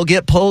people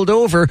get pulled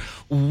over,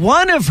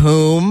 one of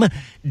whom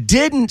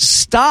didn't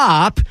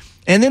stop.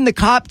 And then the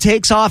cop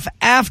takes off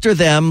after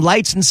them,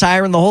 lights and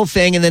siren, the whole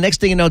thing. And the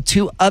next thing you know,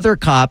 2 other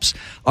cops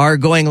are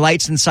going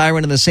lights and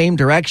siren in the same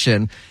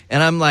direction.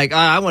 And I'm like,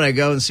 I want to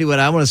go and see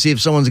I want to see if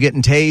someone's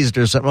getting tased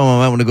or something.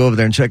 I want to go over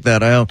there and check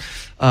that out.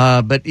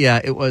 But yeah,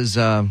 it was,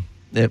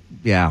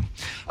 yeah.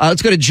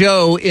 Let's go to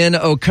Joe in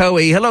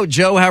Ocoee. Hello,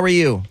 Joe. How are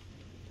you?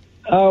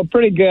 Oh,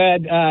 pretty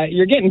good.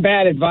 You're getting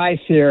bad advice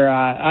here.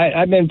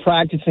 I've been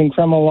practicing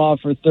criminal law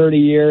for 30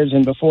 years,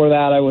 and before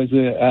that I was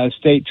a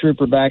state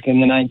trooper back in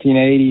the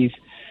 1980s.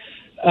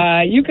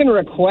 You can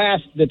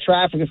request the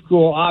traffic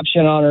school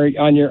option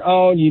on your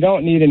own. You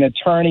don't need an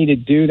attorney to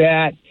do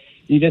that.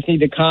 You just need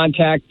to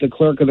contact the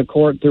clerk of the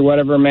court through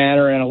whatever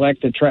manner and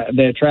elect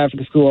the traffic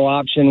school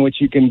option,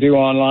 which you can do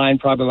online,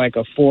 probably like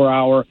a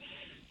 4-hour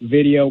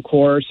video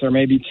course or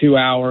maybe 2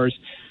 hours.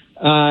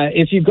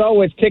 If you go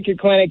with Ticket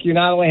Clinic, you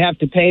not only have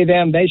to pay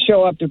them, they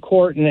show up to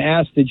court and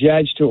ask the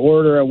judge to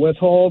order a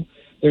withhold.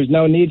 There's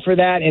no need for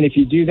that. And if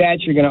you do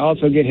that, you're going to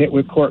also get hit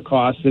with court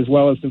costs as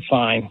well as the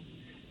fine.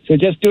 So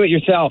just do it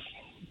yourself.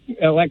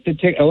 Elect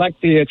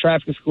the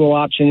traffic school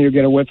option. You'll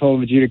get a withhold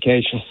of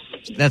adjudication.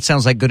 That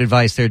sounds like good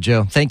advice there,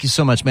 Joe. Thank you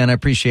so much, man. I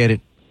appreciate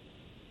it.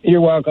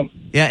 You're welcome.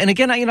 Yeah, and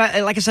again,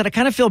 like I said, I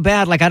kind of feel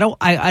bad. Like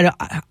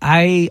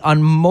I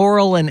on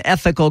moral and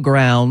ethical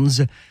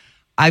grounds,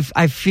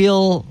 I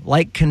feel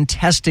like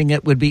contesting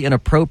it would be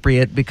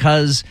inappropriate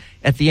because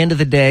at the end of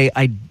the day,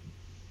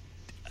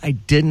 I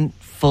didn't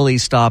fully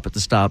stop at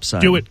the stop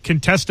sign. Do it.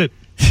 Contest it.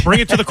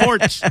 Bring it to the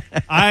courts.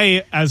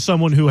 I, as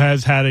someone who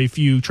has had a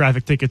few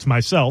traffic tickets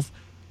myself,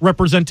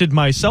 represented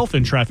myself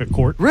in traffic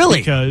court. Really?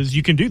 Because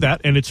you can do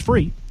that, and it's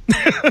free.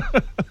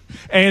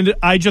 And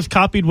I just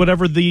copied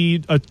whatever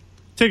the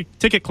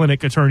Ticket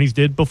Clinic attorneys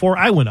did before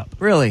I went up.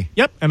 Really?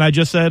 Yep. And I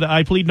just said,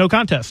 I plead no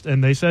contest.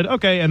 And they said,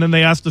 okay. And then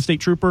they asked the state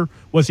trooper,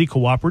 was he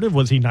cooperative?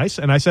 Was he nice?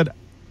 And I said,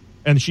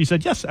 and she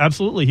said, yes,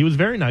 absolutely. He was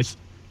very nice.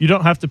 He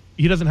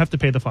doesn't have to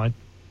pay the fine.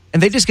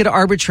 And they just get to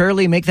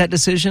arbitrarily make that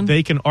decision?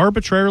 They can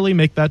arbitrarily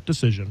make that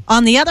decision.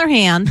 On the other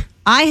hand,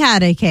 I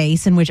had a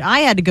case in which I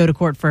had to go to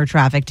court for a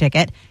traffic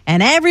ticket,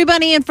 and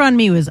everybody in front of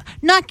me was,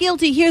 not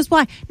guilty, here's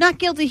why, not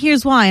guilty,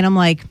 here's why. And I'm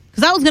like,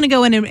 because I was going to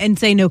go in and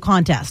say no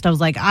contest. I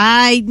was like,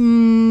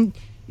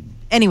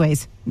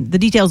 anyways, the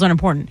details aren't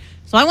important.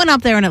 So I went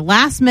up there, and at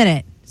last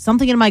minute,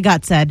 something in my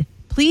gut said,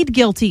 plead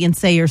guilty and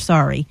say you're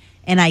sorry.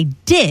 And I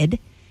did,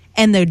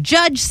 and the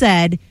judge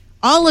said,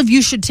 all of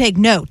you should take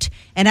note.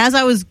 And as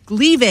I was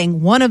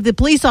leaving, one of the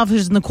police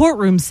officers in the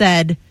courtroom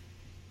said,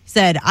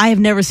 I have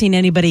never seen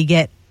anybody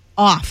get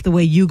off the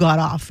way you got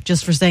off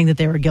just for saying that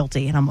they were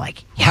guilty. And I'm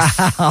like, yes.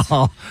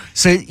 Wow.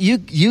 So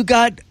you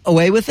got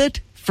away with it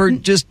for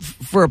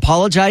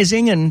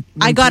apologizing? And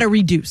I got it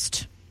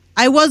reduced.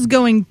 I was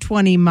going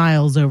 20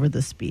 miles over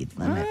the speed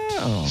limit.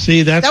 Oh.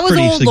 See, that's that was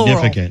pretty old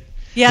significant. Laurel.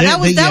 Yeah, that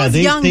was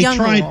young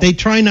Laurel. They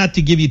try not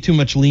to give you too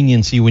much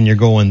leniency when you're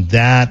going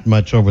that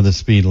much over the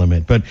speed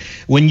limit. But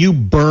when you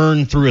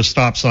burn through a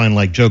stop sign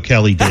like Joe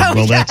Kelly did,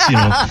 that's,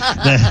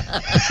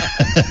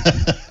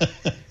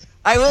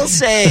 I will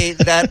say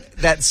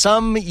that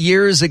some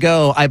years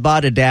ago, I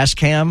bought a dash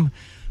cam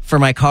for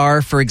my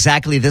car for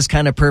exactly this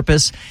kind of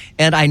purpose.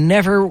 And I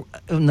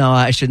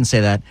shouldn't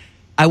say that.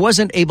 I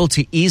wasn't able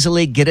to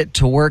easily get it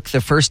to work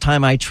the first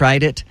time I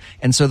tried it,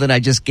 and so then I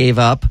just gave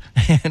up,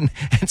 and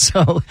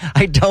so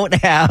I don't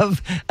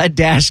have a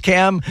dash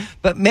cam.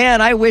 But man,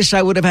 I wish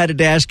I would have had a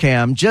dash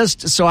cam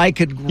just so I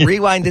could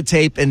rewind the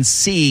tape and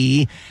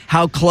see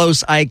how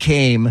close I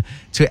came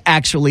to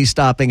actually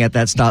stopping at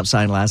that stop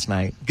sign last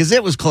night, because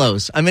it was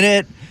close. I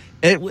mean,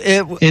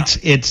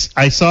 It's.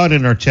 I saw it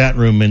in our chat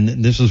room,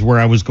 and this is where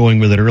I was going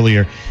with it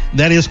earlier.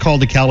 That is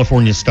called a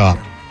California stop.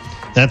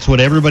 That's what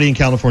everybody in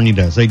California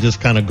does. They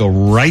just kind of go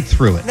right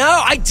through it. No,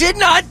 I did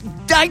not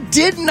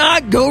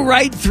go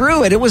right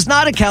through it. It was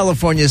not a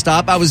California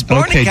stop. I was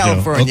born in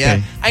California.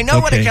 Okay. I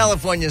know what a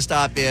California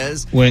stop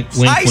is. Wink,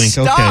 I wink.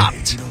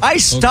 stopped. Okay. I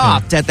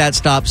stopped at that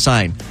stop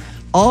sign.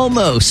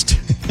 Almost.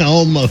 I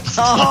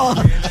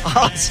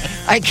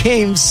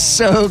came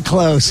so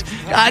close.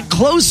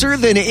 Closer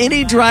than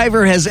any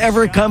driver has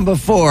ever come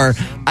before.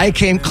 I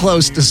came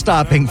close to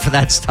stopping for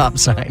that stop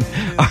sign.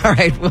 All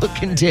right, we'll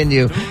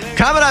continue.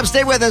 Coming up,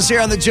 stay with us here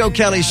on the Joe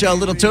Kelly Show. A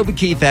little Toby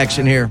Keith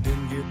action here.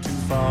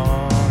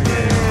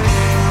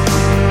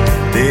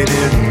 They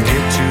didn't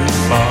get too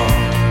far.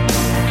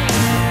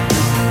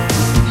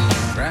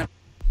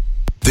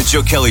 The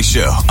Joe Kelly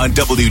Show on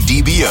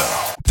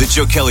WDBO. The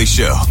Joe Kelly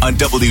Show on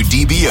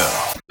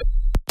WDBO.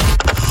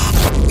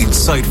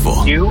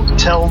 Insightful. You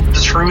tell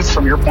the truth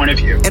from your point of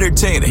view.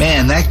 Entertaining.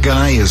 Man, that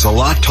guy is a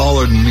lot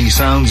taller than he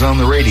sounds on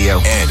the radio.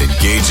 And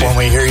engaging. When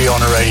we hear you on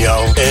the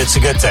radio, it's a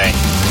good thing.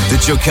 The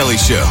Joe Kelly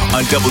Show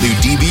on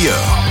WDBO.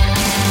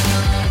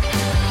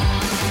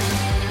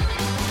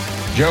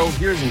 Joe,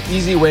 here's an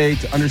easy way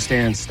to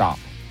understand stop.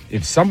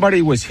 If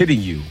somebody was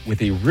hitting you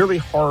with a really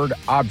hard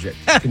object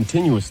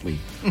continuously,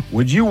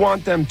 would you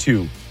want them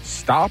to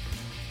stop,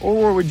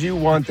 or would you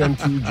want them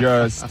to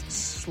just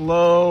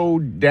slow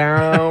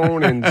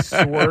down and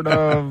sort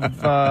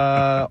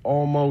of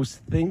almost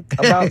think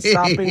about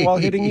stopping while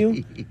hitting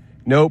you?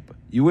 Nope.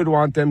 You would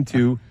want them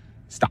to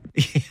stop.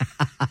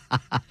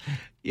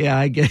 Yeah,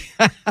 I get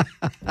it.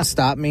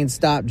 Stop means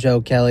stop,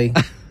 Joe Kelly.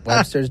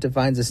 Webster's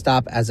defines a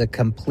stop as a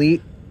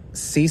complete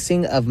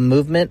ceasing of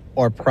movement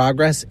or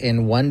progress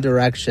in one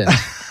direction.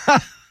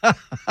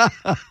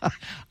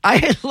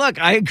 I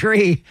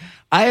agree.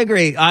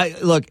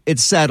 Look,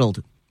 it's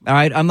settled. All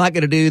right, I'm not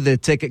going to do the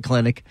ticket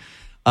clinic.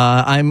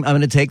 I'm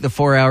going to take the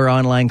 4-hour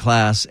online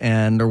class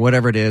or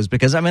whatever it is,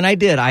 because I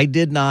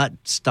did not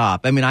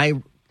stop. I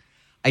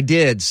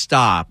did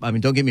stop.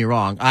 Don't get me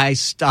wrong. I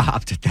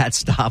stopped at that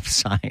stop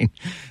sign,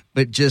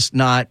 but just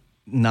not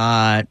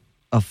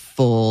a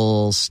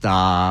full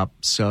stop.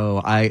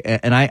 So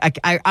I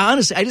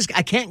honestly,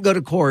 I can't go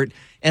to court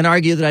and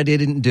argue that I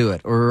didn't do it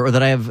or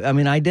that I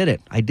did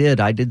it. I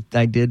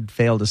did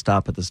fail to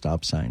stop at the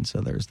stop sign.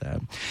 So there's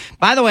that.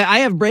 By the way, I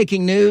have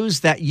breaking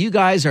news that you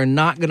guys are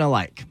not going to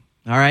like.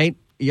 All right.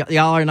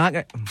 Y'all are not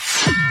going to.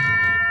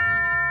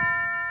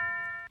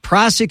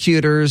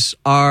 Prosecutors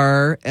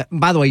are,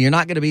 by the way, you're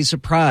not going to be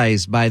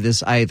surprised by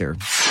this either.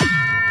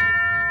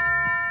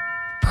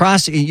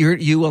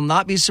 You will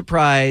not be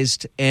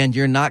surprised, and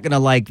you're not going to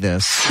like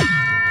this.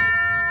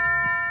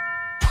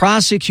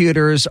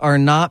 Prosecutors are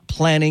not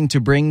planning to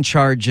bring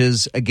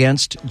charges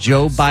against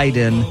Joe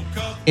Biden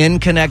in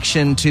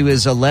connection to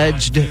his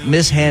alleged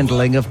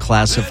mishandling of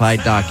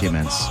classified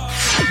documents.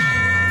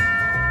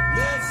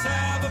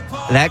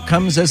 That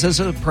comes as a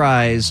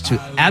surprise to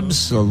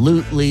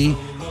absolutely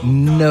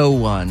no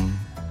one.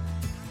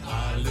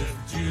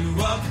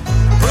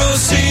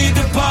 Proceed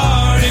to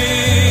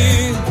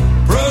party.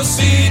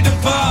 Proceed to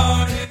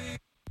party.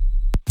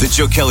 The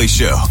Joe Kelly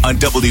Show on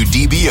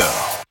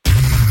WDBO.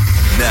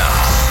 Now,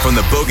 from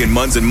the Bogan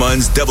Munz &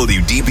 Munz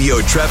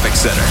WDBO Traffic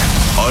Center.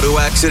 Auto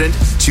accident?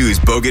 Choose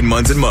Bogan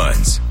Munz &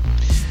 Munz.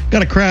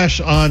 Got a crash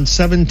on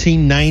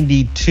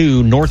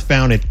 1792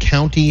 northbound at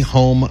County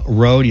Home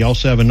Road. You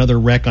also have another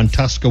wreck on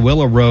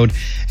Tuscaloosa Road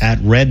at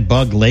Red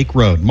Bug Lake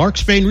Road. Mark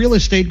Spain Real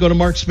Estate. Go to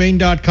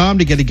markspain.com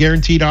to get a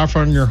guaranteed offer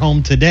on your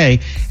home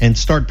today and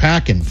start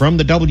packing. From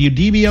the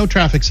WDBO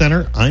Traffic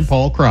Center, I'm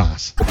Paul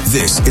Cross.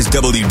 This is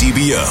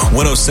WDBO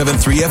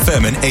 107.3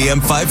 FM and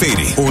AM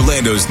 580,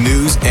 Orlando's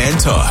news and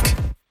talk.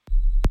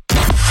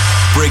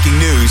 Breaking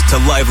news to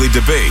lively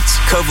debates,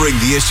 covering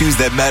the issues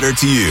that matter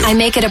to you. I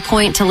make it a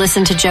point to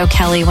listen to Joe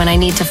Kelly when I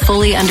need to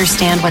fully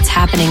understand what's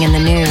happening in the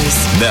news.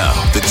 Now,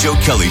 the Joe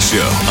Kelly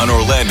Show on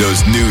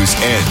Orlando's news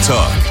and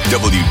talk,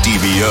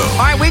 WDBO. All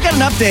right, we got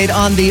an update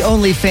on the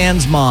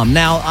OnlyFans mom.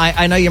 Now,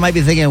 I know you might be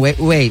thinking,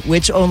 wait,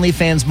 which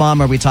OnlyFans mom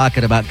are we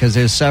talking about? Because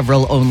there's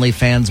several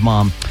OnlyFans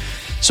mom.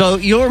 So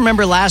you'll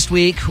remember last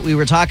week we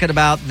were talking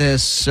about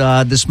this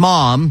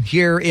mom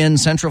here in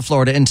Central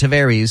Florida in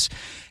Tavares.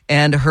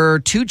 And her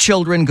two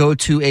children go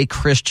to a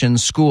Christian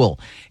school.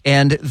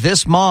 And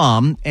this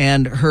mom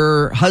and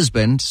her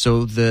husband,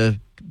 so the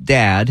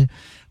dad,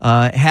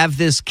 have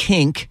this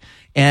kink,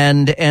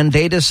 and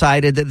they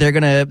decided that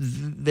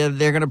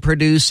they're gonna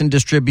produce and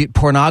distribute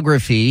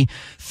pornography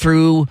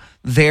through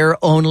their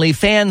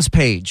OnlyFans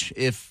page.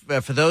 If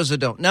for those that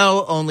don't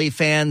know,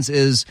 OnlyFans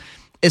is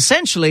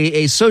essentially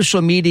a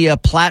social media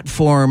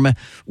platform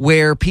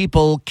where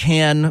people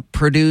can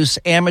produce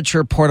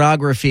amateur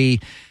pornography,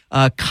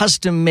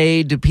 custom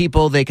made to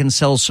people. They can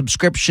sell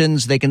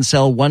subscriptions. They can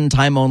sell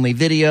one-time only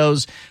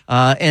videos.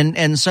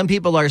 And some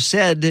people are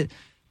said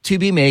to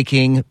be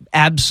making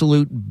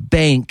absolute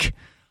bank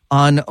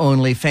on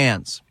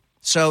OnlyFans.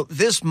 So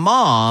this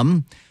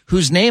mom,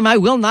 whose name I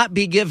will not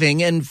be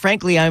giving, and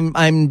frankly,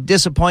 I'm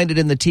disappointed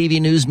in the TV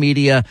news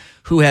media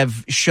who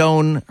have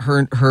shown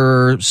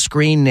her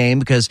screen name,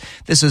 because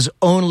this is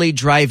only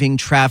driving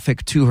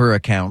traffic to her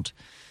account.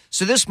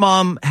 So this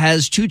mom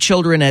has two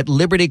children at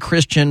Liberty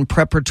Christian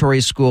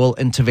Preparatory School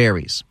in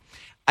Tavares.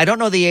 I don't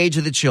know the age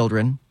of the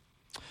children,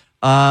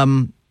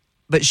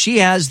 but she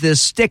has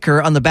this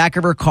sticker on the back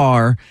of her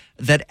car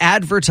that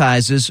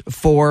advertises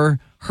for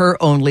her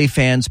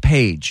OnlyFans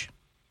page.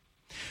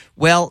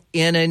 Well,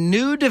 in a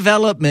new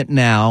development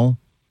now,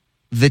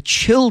 the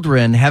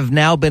children have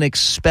now been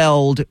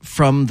expelled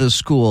from the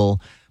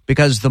school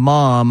because the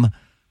mom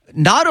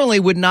not only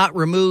would not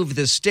remove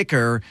the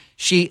sticker,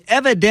 she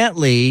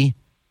evidently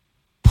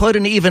put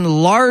an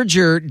even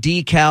larger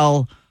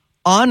decal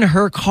on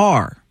her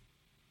car.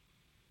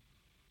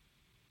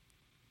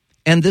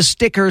 And the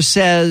sticker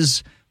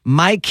says,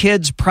 "My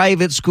kid's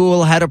private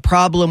school had a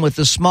problem with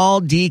the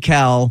small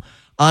decal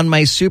on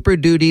my Super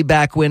Duty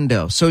back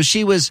window." So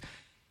she was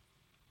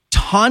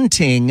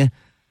taunting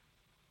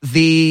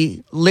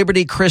the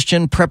Liberty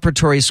Christian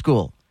Preparatory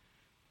School.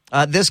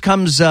 This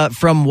comes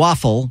from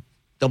Waffle,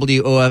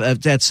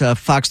 that's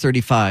Fox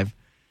 35.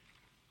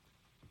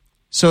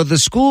 So the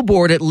school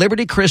board at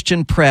Liberty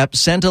Christian Prep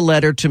sent a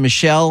letter to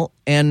Michelle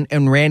and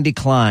Randy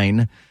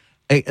Klein.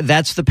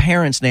 That's the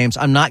parents' names.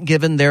 I'm not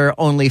given their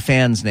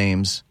OnlyFans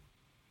names,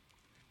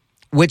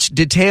 which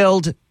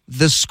detailed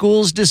the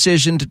school's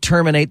decision to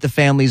terminate the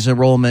family's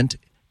enrollment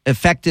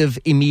effective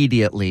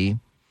immediately.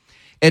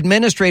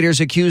 Administrators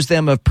accused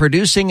them of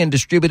producing and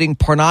distributing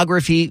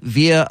pornography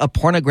via a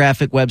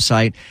pornographic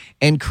website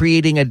and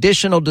creating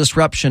additional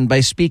disruption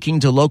by speaking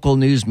to local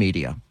news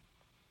media.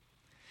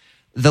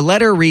 The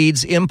letter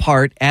reads, in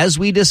part, as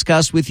we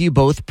discussed with you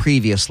both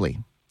previously,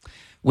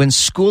 when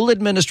school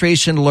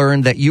administration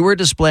learned that you were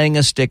displaying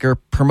a sticker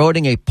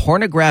promoting a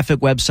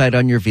pornographic website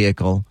on your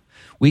vehicle,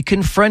 we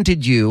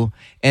confronted you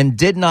and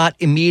did not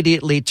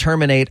immediately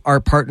terminate our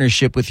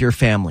partnership with your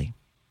family.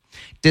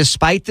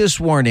 Despite this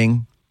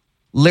warning,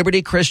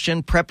 Liberty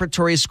Christian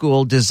Preparatory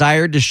School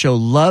desired to show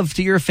love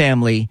to your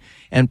family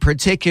and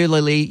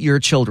particularly your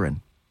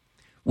children.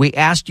 We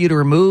asked you to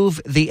remove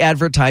the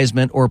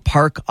advertisement or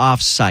park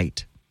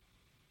off-site.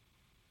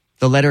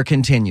 The letter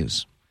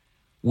continues.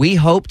 We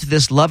hoped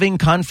this loving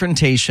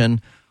confrontation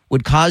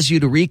would cause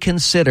you to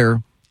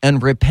reconsider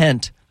and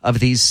repent of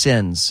these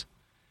sins.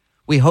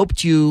 We had hoped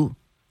to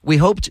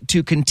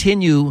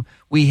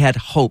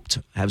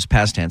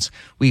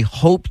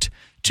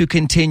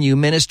continue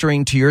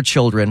ministering to your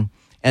children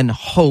and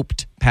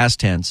hoped,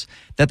 past tense,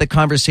 that the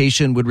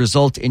conversation would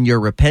result in your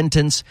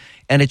repentance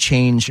and a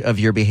change of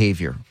your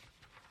behavior.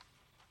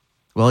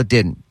 Well, it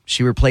didn't.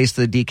 She replaced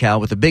the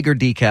decal with a bigger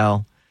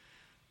decal.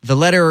 The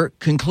letter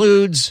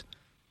concludes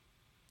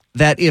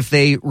that if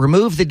they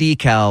remove the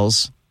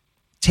decals,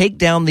 take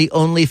down the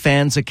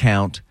OnlyFans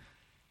account,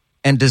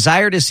 and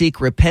desire to seek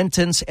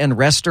repentance and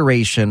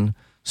restoration,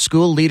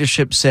 school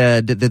leadership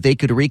said that they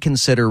could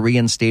reconsider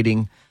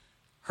reinstating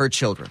her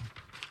children.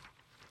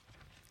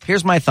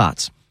 Here's my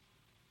thoughts.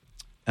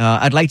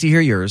 I'd like to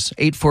hear yours.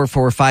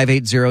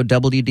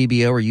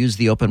 844-580-WDBO or use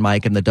the open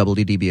mic in the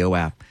WDBO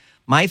app.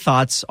 My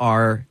thoughts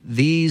are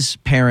these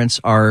parents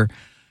are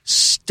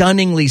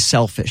stunningly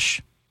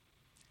selfish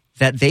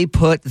that they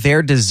put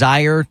their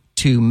desire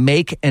to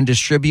make and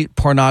distribute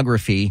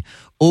pornography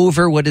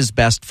over what is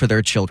best for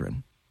their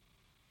children.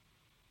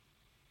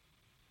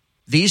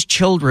 these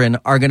children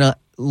are going to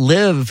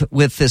live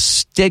with the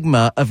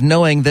stigma of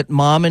knowing that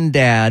mom and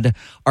dad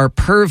are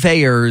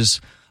purveyors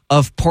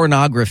of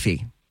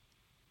pornography.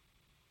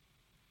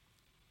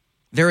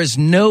 There is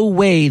no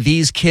way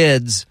these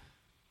kids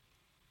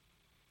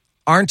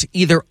aren't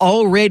either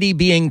already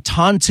being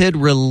taunted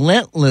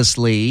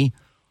relentlessly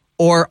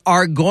or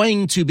are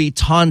going to be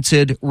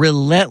taunted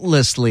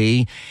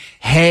relentlessly.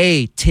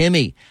 Hey,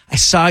 Timmy, I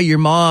saw your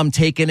mom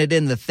taking it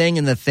in the thing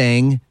and the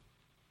thing.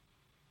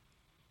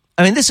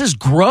 I mean, this is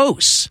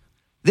gross.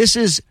 This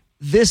is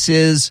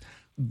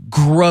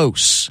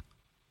gross.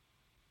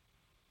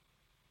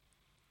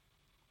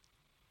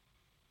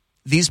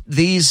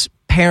 These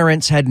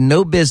parents had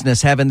no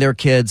business having their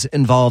kids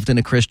involved in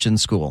a Christian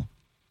school.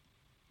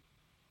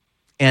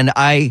 And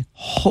I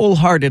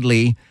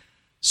wholeheartedly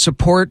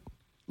support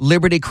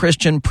Liberty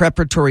Christian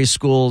Preparatory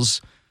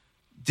School's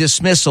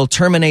dismissal,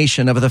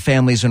 termination of the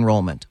family's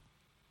enrollment.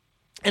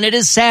 And it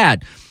is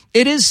sad.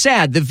 It is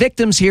sad. The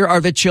victims here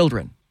are the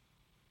children.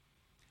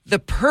 The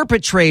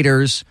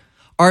perpetrators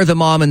are the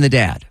mom and the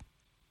dad.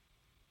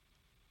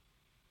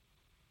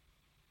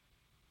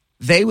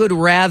 They would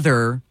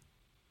rather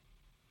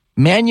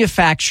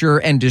manufacture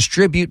and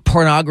distribute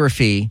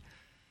pornography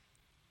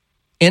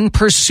in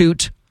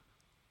pursuit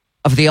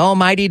of the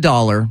almighty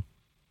dollar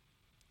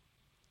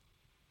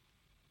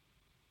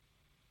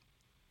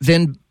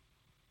than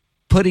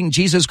putting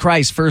Jesus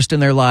Christ first in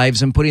their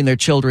lives and putting their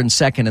children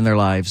second in their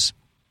lives.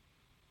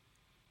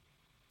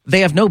 They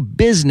have no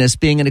business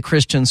being in a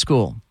Christian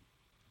school.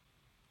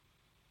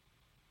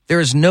 There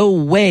is no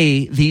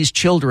way these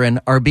children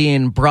are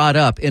being brought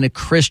up in a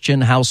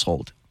Christian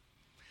household.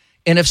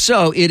 And if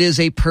so, it is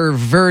a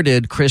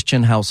perverted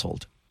Christian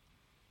household.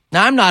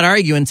 Now, I'm not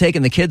arguing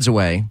taking the kids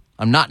away.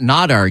 I'm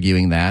not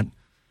arguing that.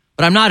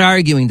 But I'm not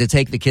arguing to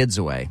take the kids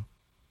away.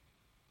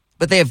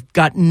 But they have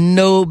got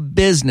no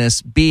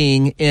business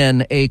being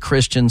in a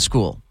Christian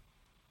school.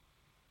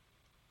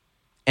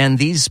 And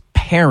these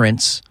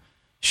parents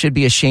should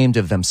be ashamed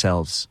of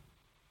themselves.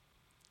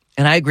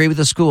 And I agree with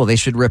the school. They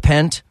should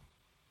repent,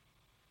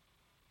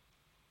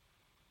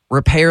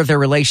 repair their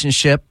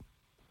relationship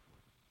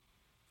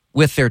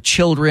with their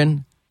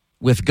children,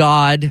 with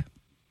God,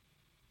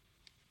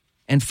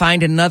 and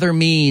find another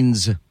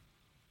means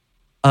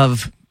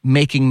of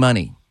making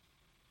money.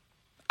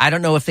 I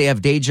don't know if they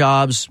have day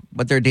jobs,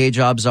 what their day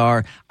jobs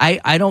are.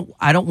 I don't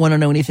want to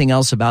know anything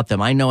else about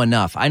them. I know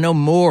enough. I know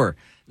more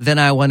than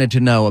I wanted to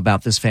know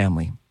about this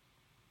family.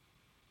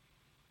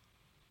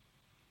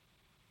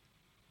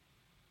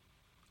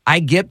 I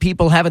get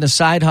people having a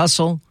side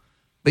hustle,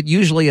 but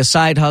usually a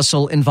side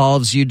hustle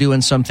involves you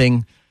doing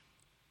something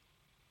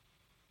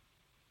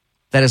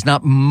that is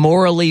not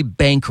morally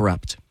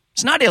bankrupt.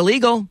 It's not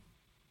illegal.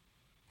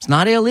 It's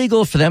not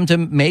illegal for them to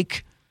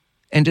make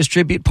and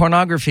distribute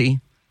pornography,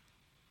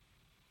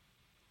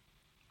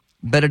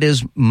 but it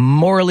is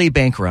morally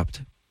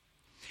bankrupt.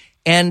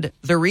 And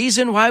the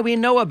reason why we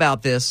know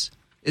about this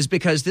is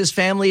because this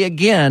family,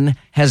 again,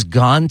 has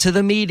gone to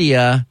the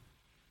media.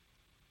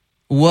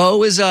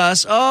 Woe is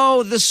us.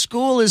 Oh, the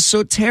school is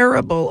so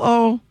terrible.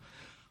 Oh,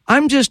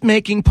 I'm just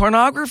making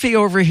pornography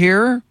over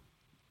here.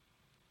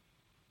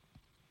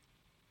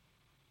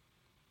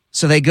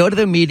 So they go to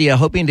the media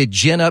hoping to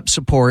gin up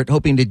support,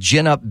 hoping to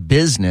gin up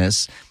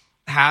business.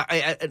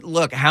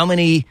 Look, how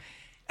many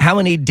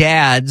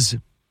dads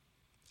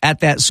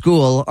at that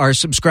school are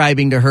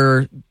subscribing to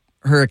her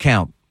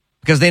account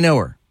because they know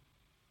her?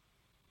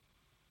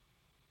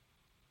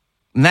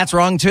 And that's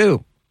wrong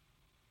too.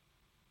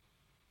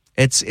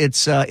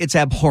 It's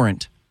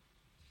abhorrent.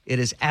 It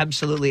is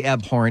absolutely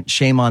abhorrent.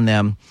 Shame on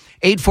them.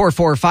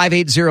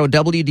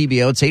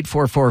 844-580-WDBO. It's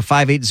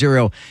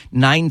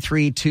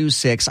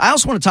 844-580-9326. I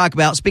also want to talk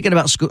about, speaking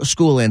about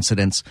school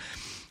incidents.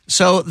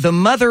 So the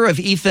mother of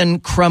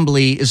Ethan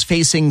Crumbley is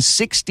facing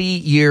 60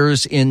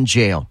 years in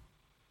jail.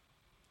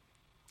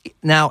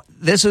 Now,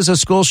 this is a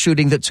school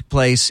shooting that took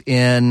place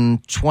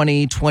in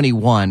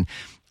 2021.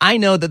 I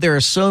know that there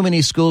are so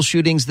many school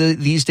shootings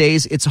these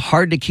days, it's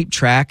hard to keep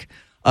track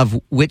of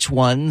which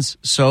ones.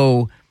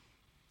 So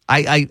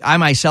I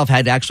myself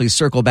had to actually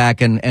circle back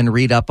and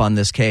read up on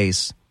this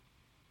case.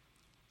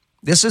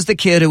 This is the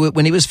kid who,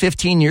 when he was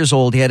 15 years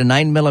old, he had a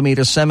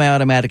 9mm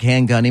semi-automatic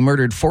handgun. He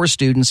murdered 4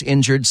 students,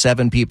 injured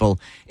 7 people,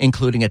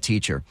 including a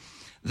teacher.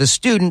 The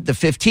student, the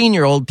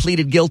 15-year-old,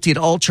 pleaded guilty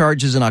to all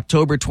charges in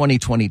October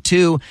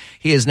 2022.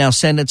 He is now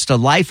sentenced to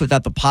life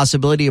without the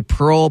possibility of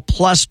parole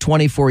plus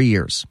 24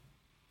 years.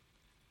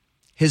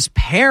 His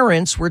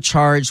parents were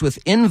charged with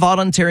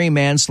involuntary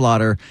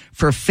manslaughter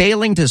for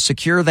failing to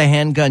secure the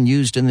handgun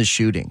used in the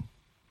shooting.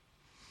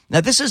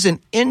 Now, this is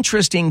an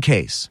interesting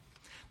case.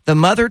 The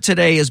mother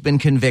today has been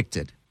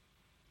convicted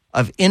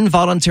of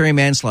involuntary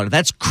manslaughter.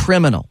 That's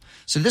criminal.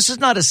 So this is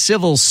not a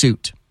civil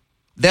suit.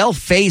 They'll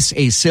face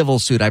a civil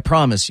suit, I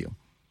promise you.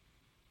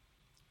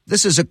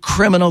 This is a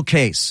criminal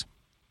case.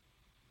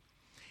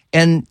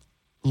 And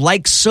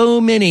like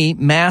so many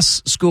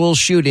mass school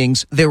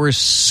shootings, there were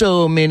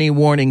so many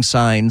warning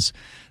signs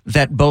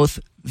that both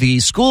the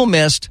school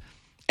missed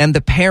And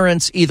the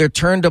parents either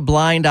turned a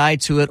blind eye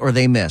to it or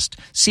they missed.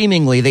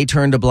 Seemingly, they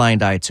turned a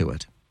blind eye to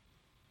it.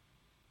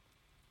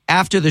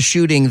 After the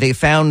shooting, they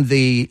found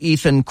the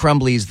Ethan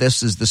Crumbley's,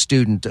 this is the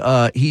student,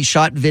 he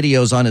shot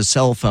videos on his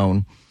cell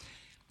phone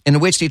in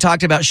which he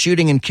talked about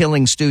shooting and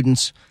killing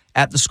students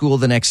at the school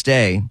the next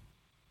day.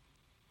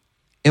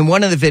 In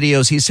one of the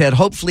videos, he said,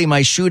 hopefully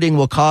my shooting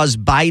will cause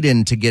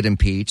Biden to get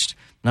impeached.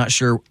 Not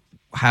sure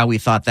how he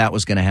thought that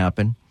was going to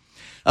happen.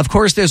 Of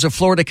course, there's a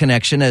Florida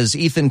connection, as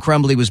Ethan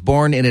Crumbley was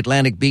born in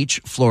Atlantic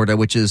Beach, Florida,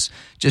 which is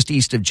just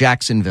east of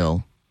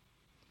Jacksonville.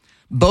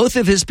 Both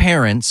of his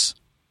parents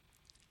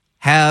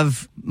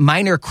have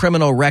minor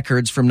criminal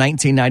records from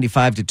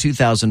 1995 to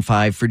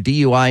 2005 for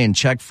DUI and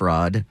check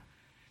fraud.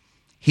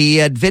 He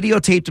had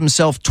videotaped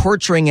himself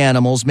torturing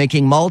animals,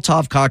 making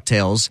Molotov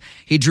cocktails.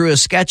 He drew a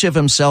sketch of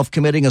himself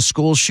committing a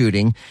school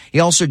shooting. He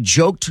also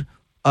joked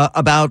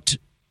about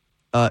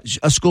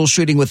a school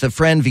shooting with a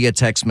friend via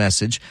text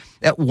message.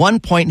 At one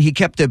point, he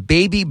kept a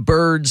baby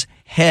bird's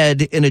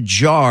head in a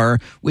jar,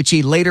 which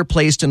he later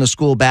placed in a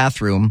school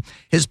bathroom.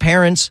 His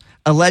parents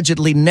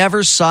allegedly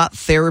never sought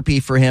therapy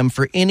for him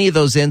for any of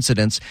those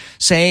incidents,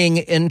 saying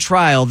in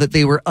trial that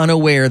they were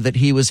unaware that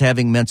he was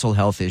having mental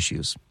health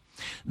issues.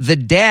 The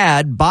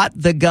dad bought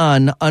the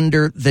gun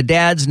under the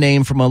dad's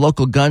name from a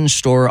local gun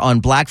store on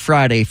Black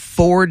Friday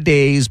 4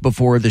 days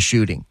before the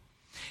shooting.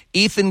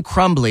 Ethan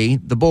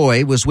Crumbley, the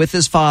boy, was with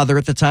his father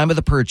at the time of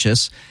the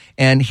purchase,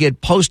 and he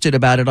had posted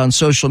about it on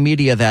social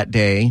media that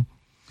day.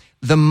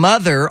 The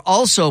mother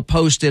also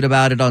posted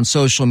about it on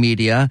social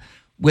media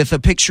with a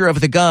picture of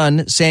the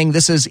gun saying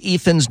this is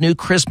Ethan's new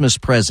Christmas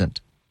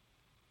present.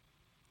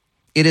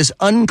 It is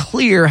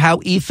unclear how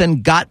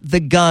Ethan got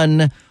the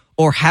gun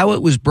or how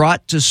it was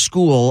brought to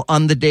school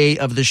on the day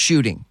of the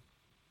shooting.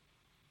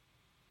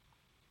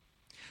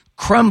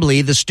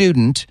 Crumbley, the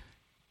student,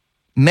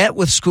 met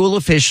with school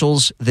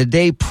officials the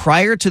day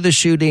prior to the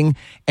shooting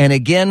and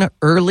again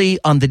early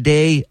on the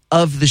day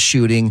of the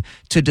shooting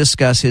to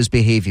discuss his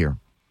behavior.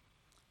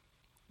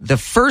 The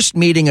first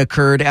meeting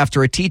occurred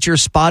after a teacher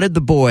spotted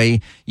the boy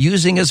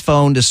using his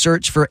phone to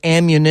search for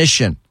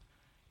ammunition,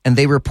 and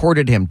they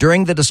reported him.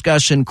 During the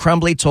discussion,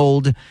 Crumbley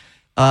told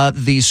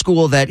the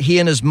school that he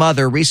and his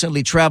mother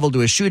recently traveled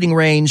to a shooting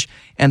range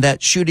and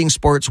that shooting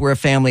sports were a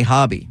family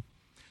hobby.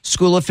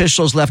 School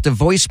officials left a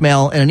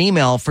voicemail and an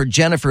email for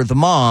Jennifer, the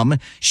mom.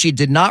 She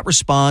did not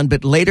respond,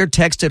 but later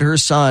texted her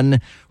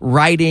son,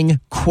 writing,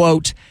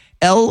 quote,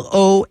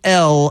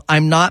 LOL,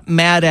 I'm not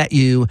mad at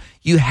you.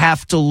 You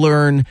have to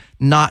learn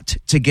not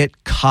to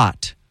get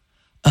caught.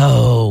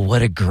 Oh,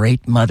 what a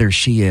great mother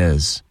she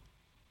is.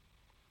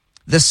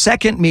 The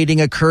second meeting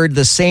occurred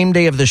the same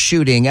day of the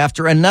shooting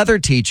after another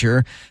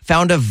teacher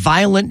found a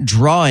violent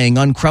drawing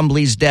on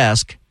Crumbley's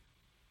desk.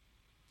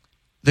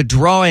 The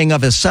drawing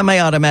of a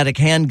semi-automatic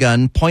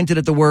handgun pointed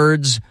at the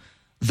words,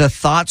 "The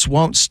thoughts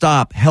won't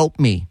stop, help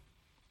me."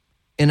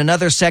 In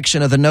another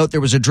section of the note,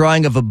 there was a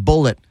drawing of a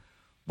bullet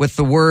with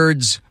the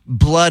words,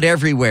 "Blood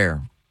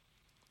everywhere."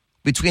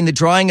 Between the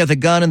drawing of the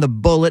gun and the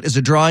bullet is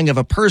a drawing of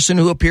a person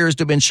who appears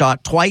to have been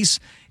shot twice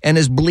and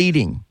is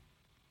bleeding.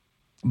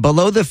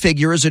 Below the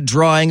figure is a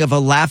drawing of a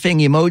laughing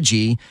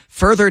emoji.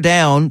 Further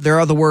down, there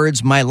are the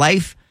words, "My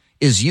life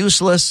is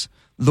useless.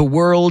 The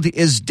world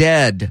is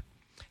dead."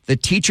 The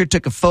teacher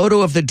took a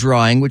photo of the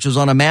drawing, which was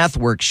on a math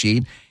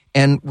worksheet,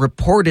 and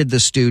reported the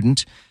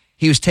student.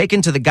 He was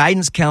taken to the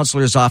guidance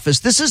counselor's office.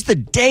 This is the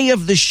day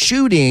of the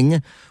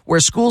shooting where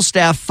school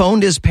staff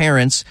phoned his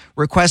parents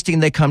requesting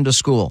they come to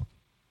school.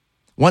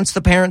 Once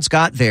the parents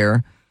got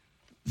there,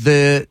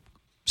 the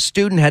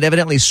student had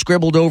evidently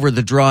scribbled over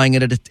the drawing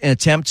in an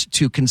attempt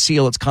to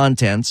conceal its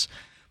contents.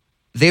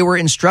 They were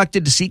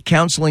instructed to seek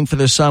counseling for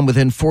their son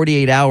within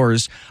 48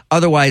 hours.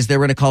 Otherwise, they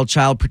were going to call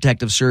Child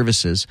Protective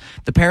Services.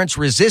 The parents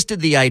resisted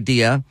the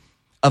idea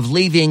of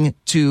leaving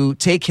to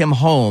take him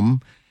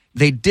home.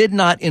 They did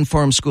not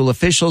inform school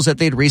officials that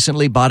they'd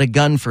recently bought a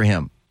gun for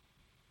him.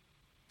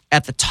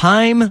 At the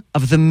time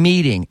of the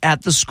meeting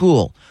at the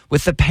school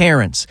with the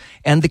parents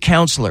and the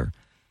counselor,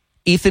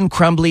 Ethan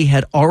Crumbley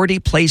had already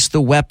placed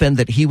the weapon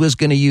that he was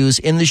going to use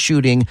in the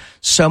shooting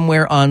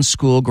somewhere on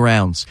school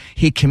grounds.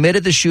 He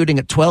committed the shooting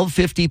at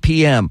 12:50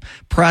 p.m.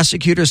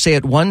 Prosecutors say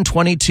at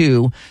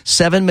 1:22,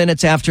 7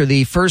 minutes after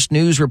the first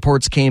news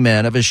reports came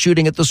in of a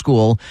shooting at the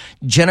school,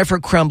 Jennifer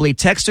Crumbley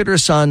texted her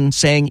son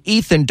saying,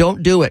 "Ethan,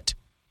 don't do it."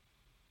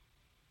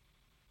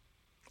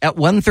 At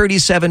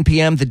 1:37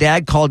 p.m., the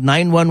dad called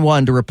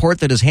 911 to report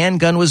that his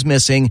handgun was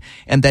missing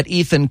and that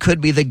Ethan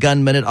could be the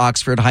gunman at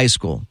Oxford High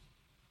School.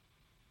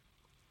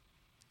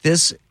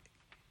 This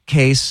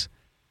case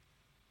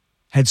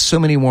had so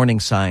many warning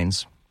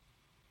signs.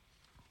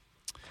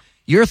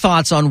 Your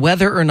thoughts on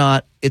whether or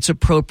not it's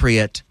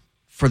appropriate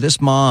for this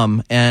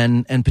mom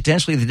and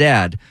potentially the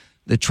dad.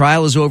 The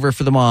trial is over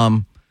for the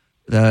mom.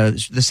 The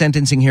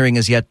sentencing hearing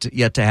is yet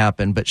to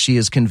happen, but she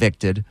is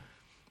convicted.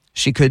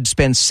 She could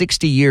spend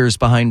 60 years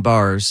behind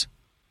bars.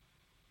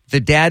 The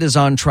dad is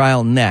on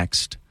trial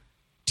next.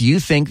 Do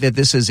you think that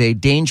this is a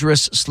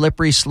dangerous,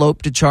 slippery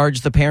slope to charge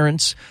the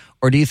parents?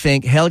 Or do you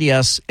think, hell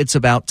yes, it's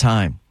about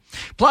time?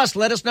 Plus,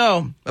 let us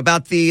know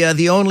about the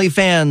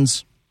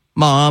OnlyFans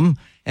mom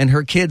and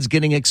her kids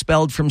getting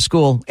expelled from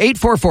school.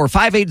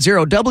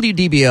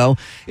 844-580-WDBO.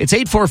 It's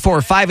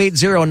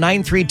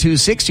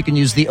 844-580-9326. You can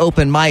use the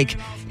open mic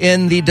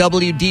in the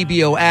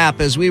WDBO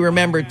app as we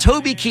remember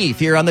Toby Keith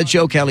here on The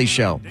Joe Kelly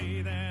Show.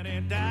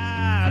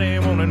 Daddy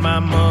wanted my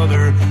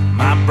mother,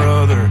 my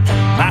brother,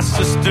 my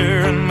sister,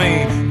 and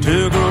me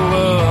to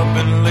grow up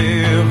and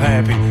live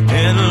happy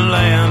in the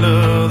land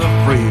of the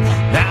free.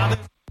 Now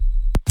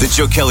The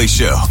Joe Kelly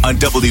Show on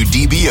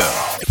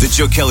WDBO. The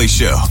Joe Kelly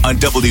Show on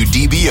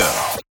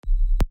WDBO.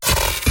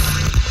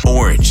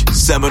 Orange,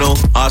 Seminole,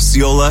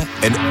 Osceola,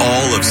 and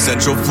all of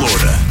Central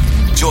Florida.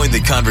 Join the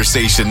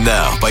conversation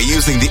now by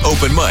using the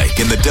open mic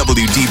in the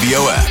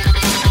WDBO app.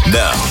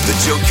 Now, The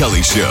Joe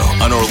Kelly Show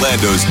on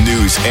Orlando's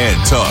News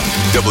and Talk,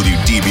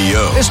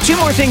 WDBO. There's two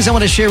more things I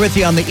want to share with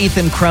you on the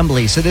Ethan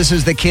Crumbley. So this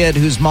is the kid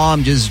whose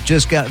mom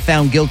just got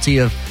found guilty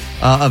of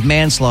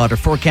manslaughter,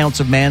 4 counts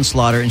of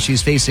manslaughter, and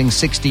she's facing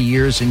 60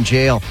 years in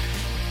jail.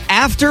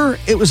 After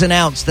it was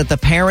announced that the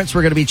parents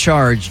were going to be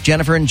charged,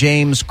 Jennifer and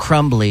James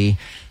Crumbley,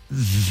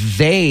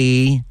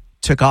 they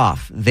took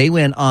off. They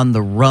went on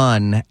the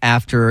run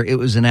after it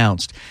was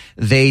announced.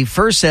 They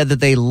first said that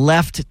they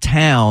left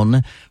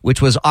town,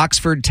 which was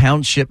Oxford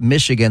Township,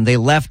 Michigan. They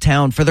left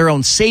town for their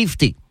own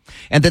safety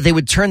and that they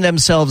would turn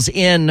themselves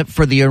in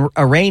for the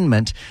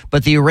arraignment,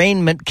 but the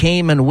arraignment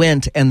came and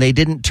went and they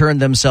didn't turn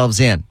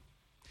themselves in.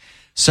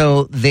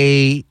 So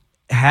they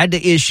had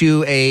to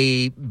issue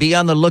a be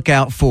on the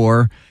lookout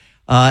for.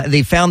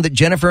 They found that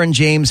Jennifer and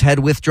James had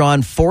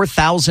withdrawn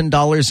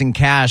 $4,000 in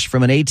cash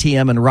from an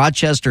ATM in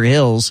Rochester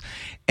Hills,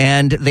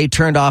 and they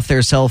turned off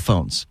their cell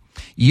phones.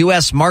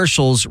 U.S.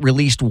 Marshals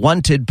released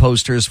wanted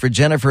posters for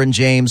Jennifer and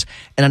James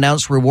and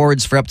announced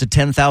rewards for up to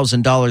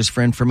 $10,000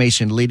 for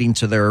information leading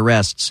to their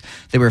arrests.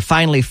 They were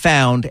finally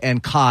found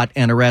and caught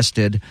and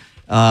arrested.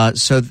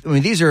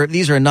 These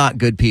are not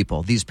good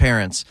people, these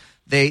parents.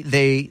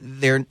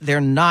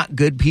 They're not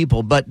good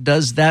people, but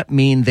does that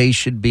mean they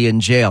should be in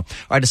jail? All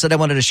right, I said I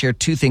wanted to share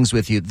two things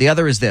with you. The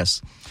other is this.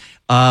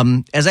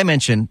 As I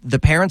mentioned, the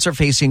parents are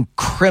facing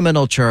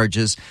criminal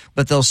charges,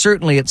 but they'll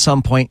certainly at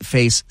some point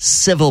face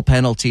civil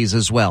penalties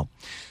as well.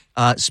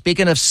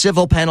 Speaking of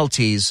civil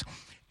penalties,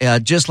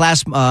 just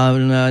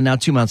now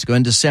 2 months ago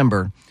in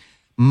December,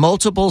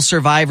 multiple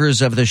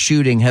survivors of the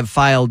shooting have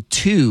filed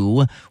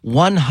 2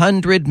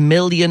 $100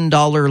 million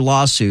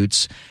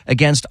lawsuits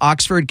against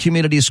Oxford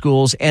Community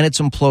Schools and its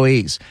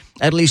employees.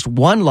 At least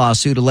one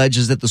lawsuit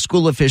alleges that the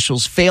school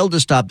officials failed to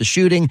stop the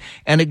shooting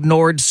and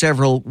ignored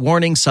several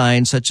warning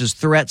signs, such as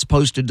threats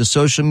posted to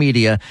social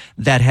media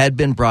that had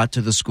been brought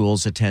to the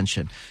school's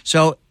attention.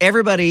 So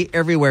everybody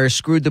everywhere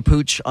screwed the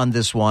pooch on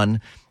this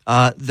one.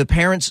 The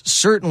parents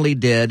certainly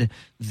did.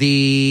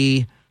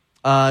 The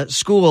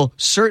school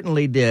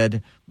certainly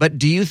did, but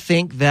do you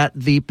think that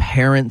the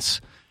parents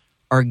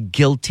are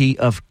guilty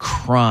of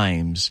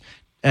crimes?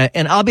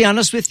 And I'll be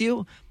honest with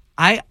you,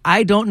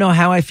 I don't know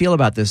how I feel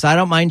about this. I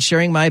don't mind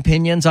sharing my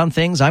opinions on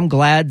things. I'm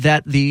glad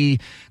that the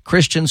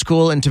Christian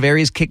school in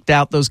Tavares kicked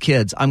out those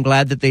kids. I'm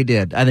glad that they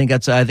did. I think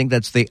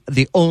that's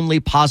the only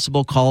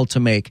possible call to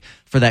make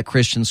for that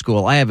Christian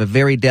school. I have a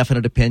very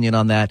definite opinion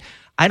on that.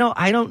 I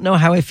don't know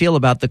how I feel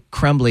about the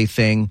Crumbley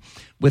thing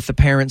with the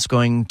parents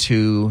going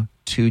to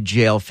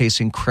jail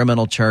facing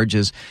criminal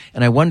charges.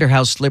 And I wonder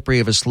how slippery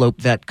of a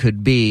slope that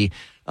could be,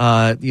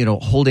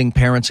 holding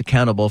parents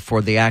accountable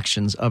for the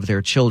actions of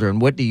their children.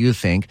 What do you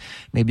think?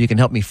 Maybe you can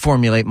help me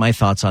formulate my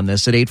thoughts on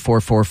this at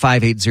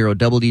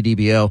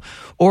 844-580-WDBO,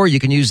 or you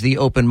can use the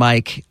open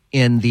mic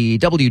in the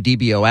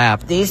WDBO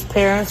app. These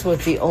parents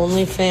with the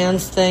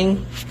OnlyFans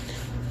thing,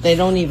 they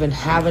don't even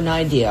have an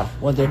idea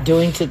what they're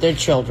doing to their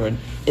children.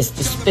 It's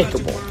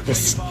despicable,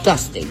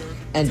 disgusting,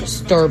 and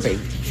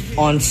disturbing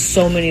on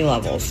so many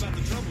levels.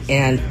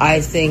 And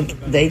I think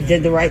they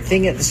did the right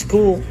thing at the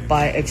school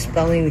by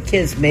expelling the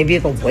kids. Maybe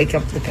it'll wake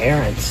up the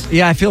parents.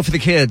 Yeah, I feel for the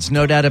kids.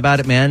 No doubt about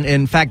it, man.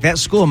 In fact, that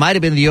school might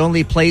have been the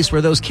only place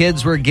where those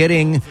kids were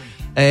getting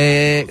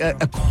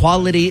a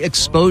quality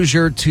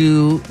exposure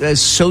to a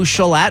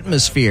social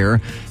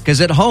atmosphere.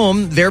 Because at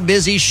home, they're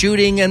busy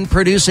shooting and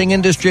producing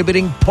and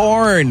distributing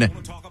porn.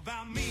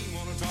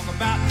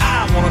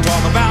 I want to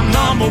talk about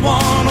number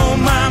one. Oh,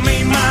 my,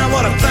 me, my,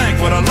 what I think,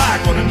 what I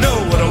like, what I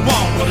know, what I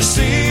want, what I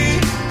see.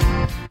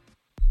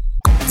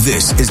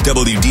 This is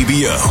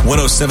WDBO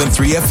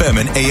 107.3 FM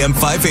and AM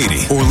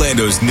 580,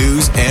 Orlando's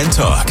News and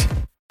Talk.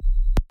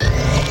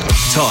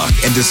 Talk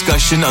and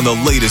discussion on the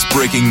latest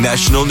breaking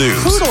national news.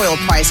 Crude oil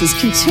prices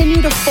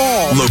continue to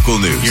fall. Local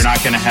news. You're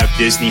not going to have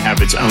Disney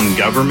have its own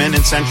government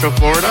in Central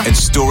Florida. And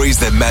stories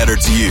that matter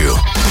to you.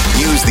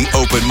 Use the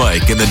open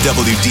mic in the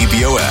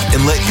WDBO app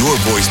and let your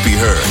voice be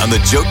heard on The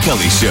Joe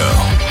Kelly Show.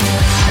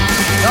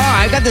 All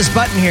right, I've got this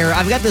button here.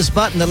 I've got this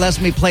button that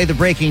lets me play the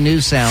breaking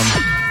news sound.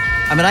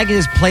 I mean, I can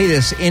just play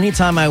this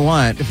anytime I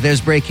want if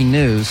there's breaking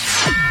news.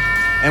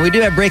 And we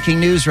do have breaking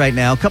news right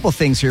now. A couple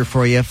things here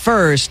for you.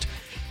 First,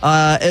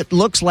 it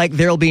looks like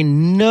there'll be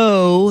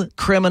no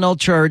criminal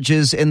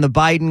charges in the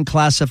Biden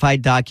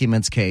classified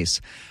documents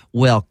case.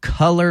 Well,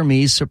 color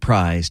me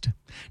surprised.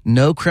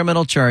 No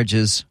criminal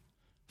charges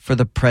for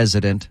the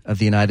president of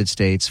the United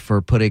States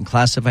for putting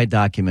classified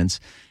documents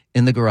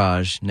in the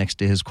garage next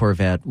to his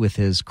Corvette with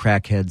his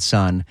crackhead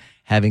son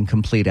having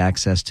complete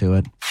access to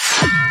it.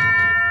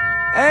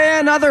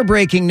 And other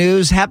breaking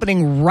news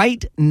happening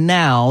right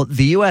now.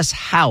 The U.S.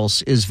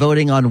 House is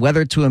voting on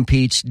whether to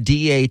impeach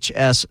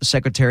DHS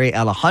Secretary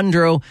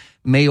Alejandro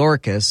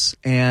Mayorkas.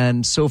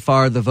 And so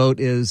far, the vote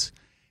is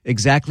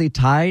exactly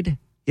tied.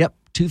 Yep,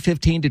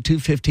 215 to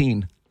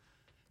 215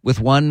 with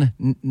one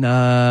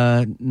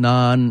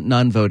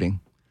non-voting.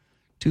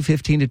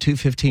 215 to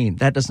 215.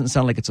 That doesn't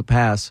sound like it's a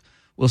pass.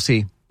 We'll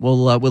see. We'll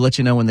let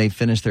you know when they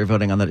finish their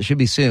voting on that. It should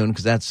be soon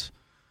because that's,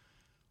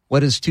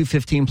 what is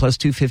 215 plus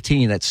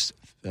 215? That's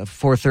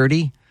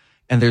 430,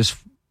 and there's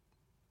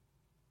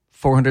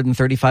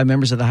 435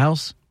 members of the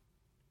House.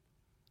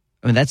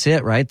 I mean, that's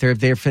it, right?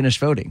 They're finished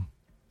voting.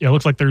 Yeah, it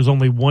looks like there's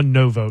only one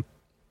no vote.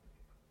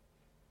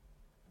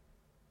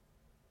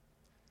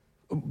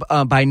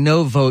 By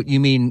no vote, you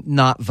mean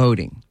not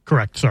voting?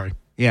 Correct. Sorry.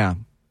 Yeah,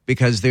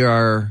 because there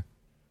are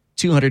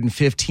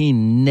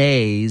 215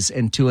 nays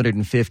and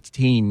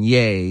 215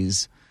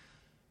 yays,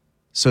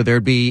 so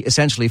there'd be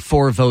essentially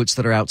 4 votes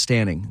that are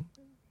outstanding,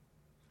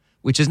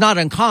 which is not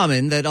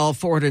uncommon that all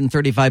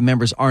 435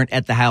 members aren't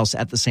at the House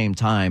at the same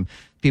time.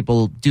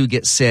 People do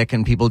get sick,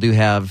 and people do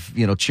have,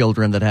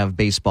 children that have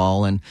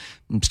baseball and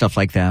stuff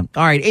like that.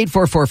 All right,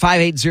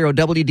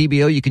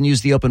 844-580-WDBO. You can use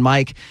the open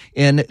mic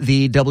in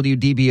the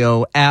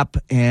WDBO app,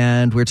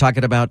 and we're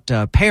talking about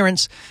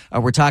parents.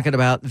 We're talking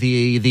about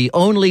the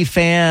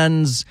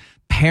OnlyFans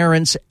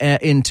parents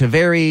in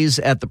Tavares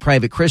at the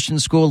private Christian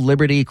school,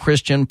 Liberty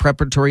Christian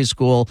Preparatory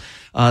School.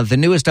 The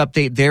newest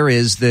update there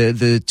is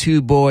the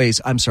 2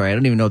 boys. I'm sorry, I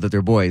don't even know that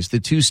they're boys.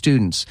 The 2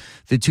 students,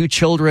 the 2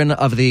 children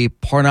of the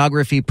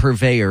pornography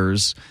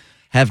purveyors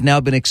have now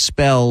been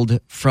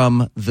expelled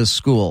from the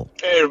school.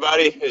 Hey,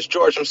 everybody. It's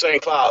George from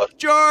St. Cloud.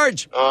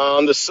 George!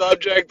 On the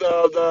subject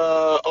of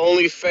the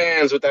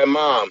OnlyFans with that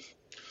mom,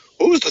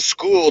 who's the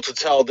school to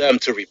tell them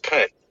to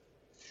repent?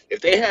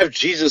 If they have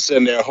Jesus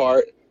in their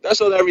heart, that's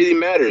all that really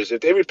matters.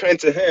 If they repent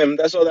to him,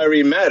 that's all that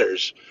really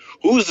matters.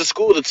 Who's the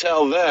school to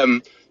tell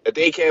them that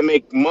they can't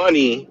make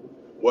money,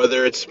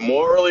 whether it's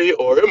morally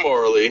or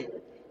immorally,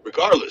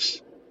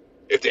 regardless?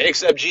 If they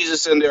accept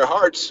Jesus in their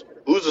hearts,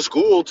 who's the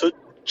school to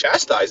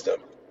chastise them?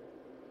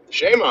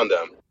 Shame on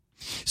them.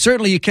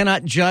 Certainly, you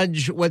cannot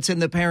judge what's in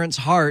the parent's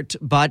heart,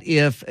 but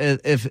if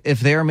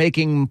they're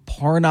making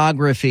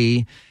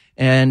pornography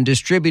and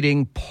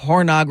distributing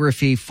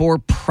pornography for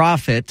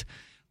profit,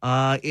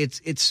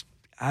 it's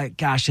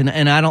gosh,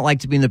 and I don't like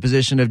to be in the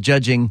position of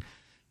judging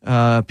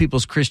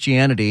people's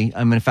Christianity.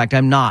 I mean, in fact,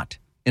 I'm not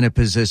in a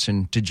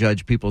position to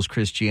judge people's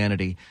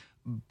Christianity,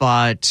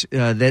 but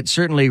that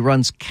certainly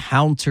runs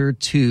counter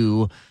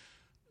to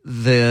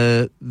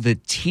the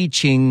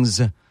teachings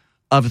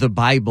of the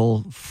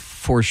Bible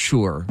for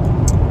sure.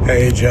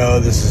 Hey, Joe,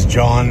 this is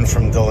John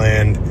from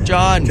DeLand.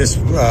 John. Just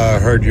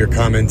heard your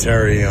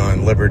commentary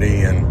on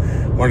Liberty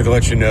and wanted to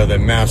let you know that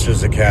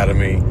Masters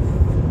Academy,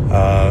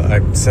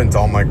 I sent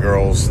all my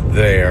girls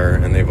there,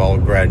 and they've all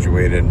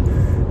graduated.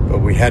 But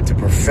we had to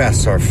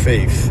profess our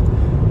faith,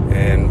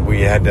 and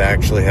we had to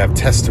actually have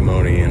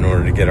testimony in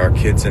order to get our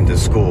kids into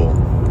school.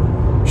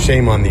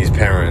 Shame on these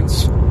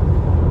parents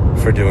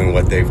for doing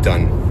what they've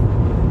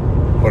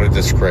done. What a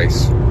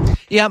disgrace.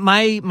 Yeah,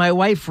 my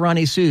wife,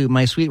 Ronnie Sue,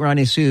 my sweet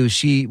Ronnie Sue,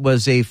 she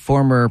was a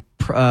former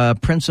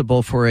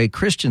principal for a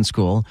Christian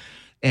school.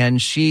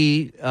 And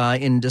she,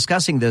 in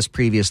discussing this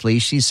previously,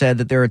 she said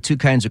that there are 2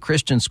 kinds of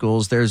Christian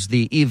schools. There's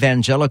the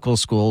evangelical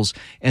schools,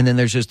 and then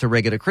there's just the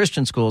regular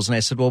Christian schools. And I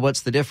said, well,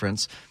 what's the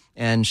difference?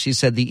 And she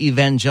said the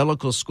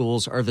evangelical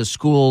schools are the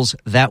schools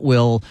that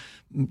will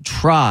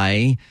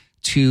try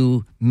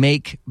to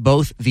make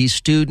both the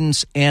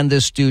students and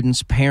the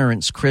students'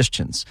 parents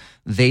Christians.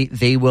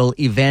 They will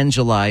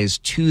evangelize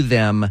to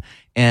them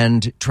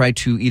and try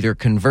to either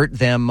convert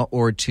them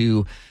or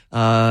to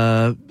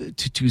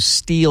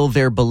steal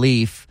their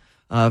belief,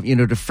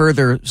 to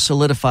further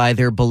solidify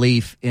their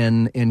belief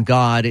in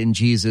God, in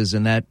Jesus,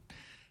 and that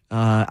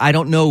I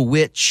don't know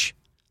which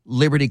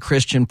Liberty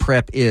Christian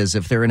Prep is,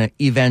 if they're in an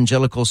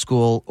evangelical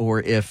school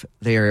or if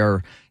they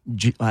are,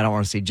 I don't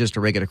want to say just a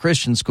regular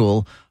Christian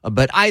school,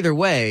 but either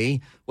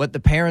way, what the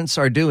parents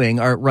are doing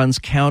runs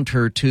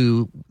counter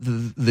to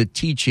the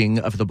teaching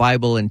of the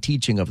Bible and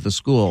teaching of the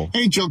school.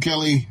 Hey, Joe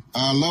Kelly,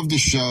 I love the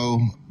show.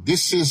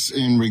 This is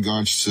in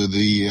regards to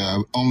the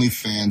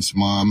OnlyFans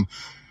mom.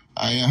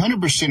 I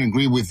 100%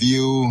 agree with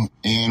you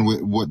and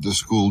with what the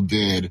school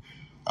did.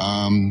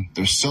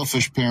 They're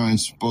selfish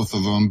parents, both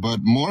of them. But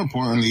more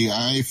importantly,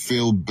 I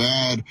feel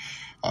bad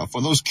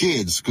for those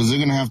kids because they're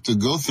going to have to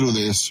go through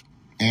this,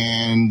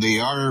 and they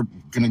are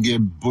going to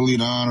get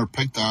bullied on or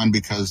picked on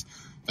because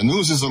the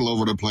news is all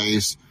over the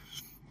place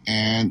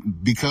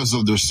and because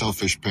of their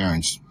selfish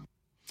parents.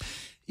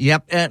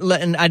 Yep,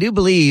 and I do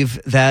believe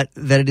that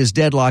it is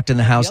deadlocked in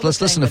the House. Let's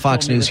listen to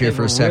Fox News here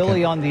for a second.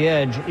 Really on the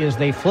edge is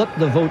they flipped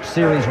the vote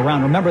series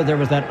around. Remember, there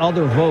was that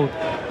other vote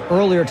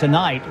earlier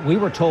tonight, we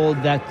were told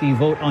that the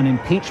vote on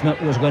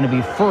impeachment was going to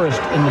be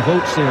first in the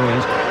vote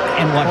series.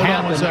 And what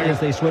happened is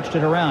they switched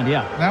it around.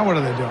 Yeah. Now what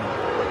are they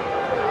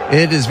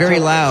doing? It is very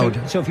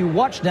loud. So if you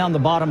watch down the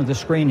bottom of the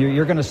screen,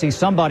 you're going to see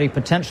somebody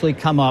potentially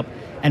come up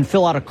and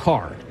fill out a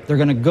card. They're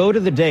going to go to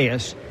the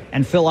dais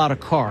and fill out a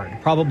card,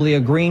 probably a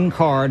green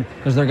card,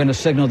 because they're going to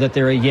signal that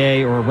they're a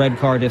yay, or a red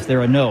card if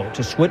they're a no,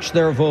 to switch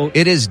their vote.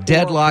 It is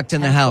deadlocked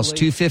in the House,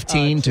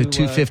 215 to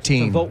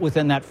 215. To vote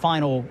within that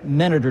final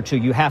minute or two,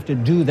 you have to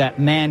do that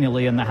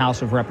manually in the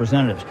House of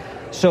Representatives.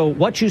 So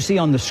what you see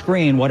on the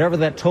screen, whatever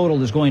that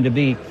total is going to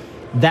be,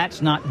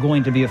 that's not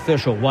going to be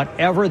official.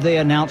 Whatever they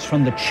announce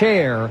from the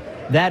chair,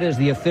 that is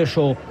the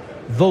official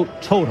vote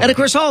total. And of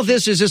course, all of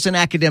this is just an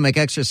academic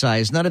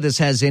exercise. None of this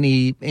has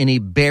any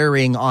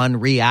bearing on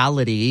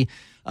reality,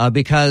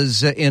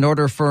 because in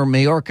order for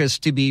Mayorkas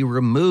to be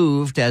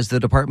removed as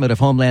the Department of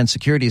Homeland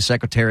Security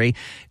Secretary,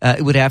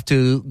 it would have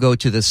to go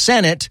to the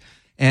Senate.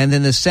 And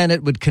then the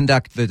Senate would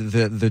conduct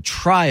the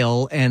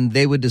trial, and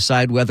they would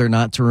decide whether or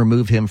not to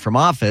remove him from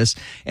office.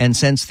 And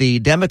since the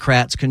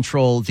Democrats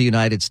control the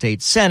United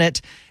States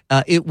Senate,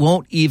 it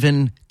won't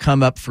even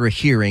come up for a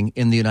hearing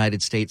in the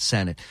United States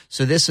Senate.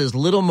 So this is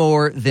little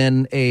more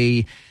than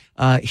a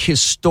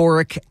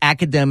historic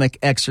academic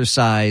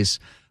exercise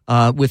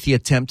with the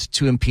attempt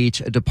to impeach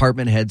a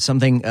department head,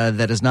 something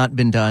that has not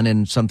been done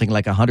in something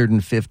like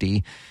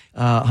 150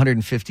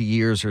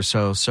 years or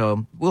so.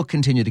 So we'll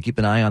continue to keep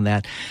an eye on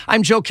that.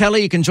 I'm Joe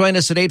Kelly. You can join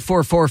us at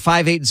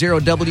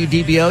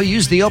 844-580-WDBO.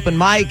 Use the open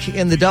mic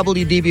in the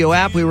WDBO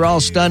app. We were all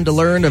stunned to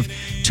learn of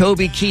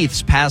Toby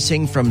Keith's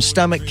passing from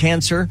stomach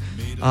cancer.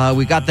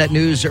 We got that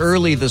news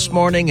early this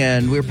morning,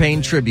 and we're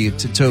paying tribute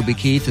to Toby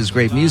Keith, his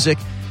great music,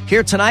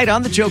 here tonight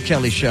on The Joe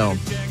Kelly Show.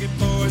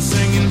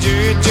 Singing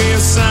JJ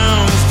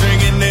songs,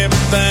 drinking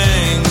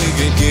everything we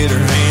could get our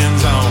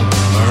hands on,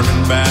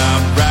 learning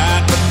about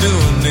right but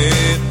doing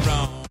it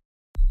wrong.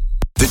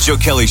 The Joe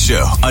Kelly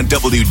Show on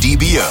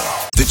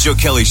WDBO. The Joe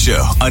Kelly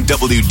Show on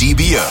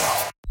WDBO.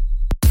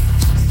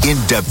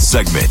 In-depth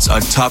segments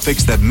on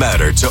topics that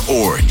matter to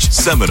Orange,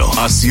 Seminole,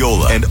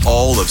 Osceola, and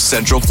all of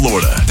Central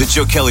Florida. The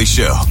Joe Kelly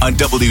Show on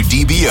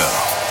WDBO.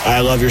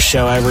 I love your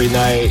show every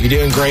night. You're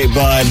doing great,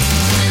 bud.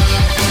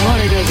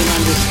 Florida doesn't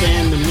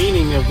understand the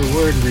meaning of the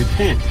word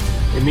repent.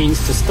 It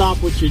means to stop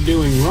what you're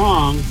doing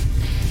wrong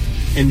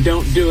and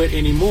don't do it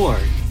anymore.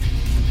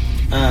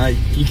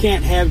 You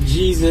can't have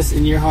Jesus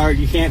in your heart.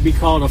 You can't be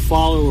called a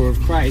follower of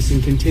Christ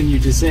and continue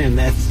to sin.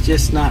 That's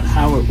just not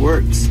how it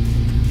works.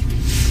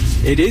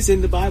 It is in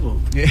the Bible.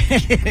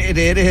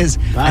 It is.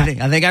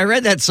 I think I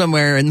read that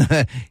somewhere in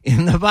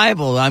the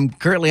Bible. I'm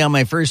currently on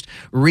my first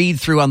read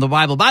through on the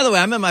Bible. By the way,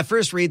 I'm in my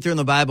first read through in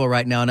the Bible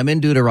right now, and I'm in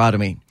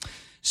Deuteronomy.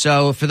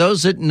 So for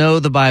those that know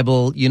the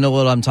Bible, you know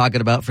what I'm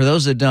talking about. For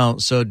those that don't,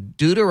 so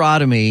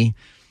Deuteronomy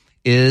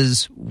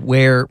is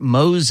where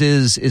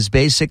Moses is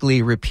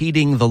basically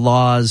repeating the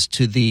laws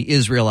to the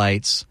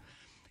Israelites,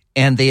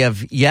 and they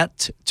have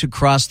yet to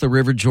cross the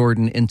River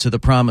Jordan into the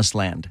Promised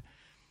Land.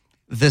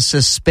 The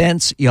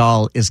suspense,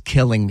 y'all, is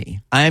killing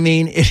me. I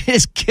mean, it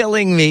is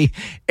killing me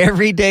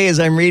every day as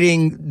I'm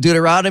reading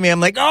Deuteronomy. I'm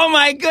like, oh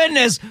my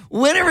goodness,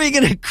 when are we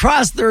going to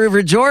cross the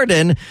River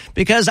Jordan?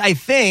 Because I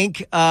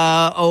think,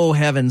 oh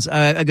heavens,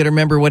 I got to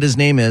remember what his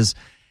name is.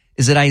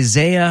 Is it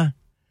Isaiah?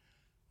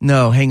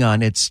 No, hang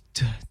on. It's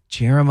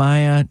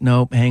Jeremiah.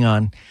 No, hang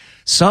on.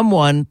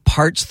 Someone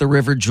parts the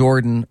River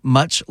Jordan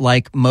much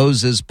like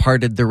Moses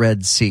parted the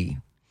Red Sea.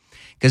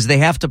 Because they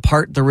have to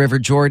part the River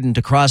Jordan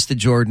to cross the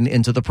Jordan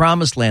into the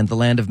Promised Land, the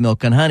land of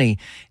milk and honey.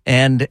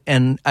 And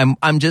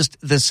I'm just,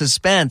 the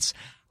suspense,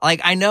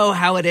 like I know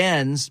how it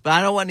ends, but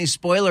I don't want any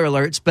spoiler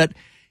alerts, but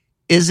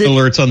is it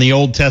alerts on the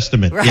Old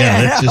Testament? Right,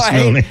 yeah, that's just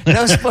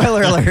no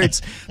spoiler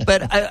alerts.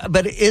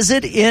 But is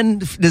it in,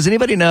 does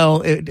anybody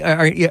know,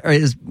 or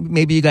is,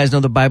 maybe you guys know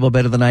the Bible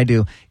better than I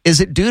do.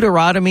 Is it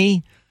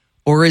Deuteronomy,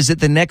 or is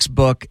it the next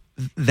book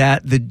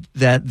that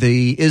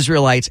the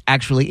Israelites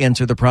actually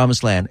enter the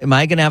Promised Land? Am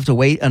I going to have to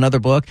wait another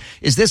book?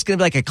 Is this going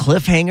to be like a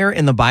cliffhanger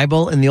in the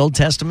Bible in the Old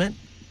Testament?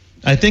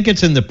 I think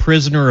it's in The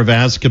Prisoner of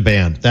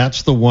Azkaban.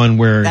 That's the one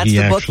where that's he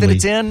the actually, book that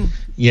it's in?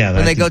 Yeah.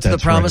 When they go to the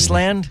Promised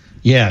Land?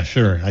 Yeah,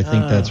 sure. I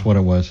think that's what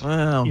it was.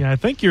 Wow. Yeah, I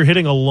think you're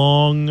hitting a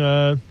long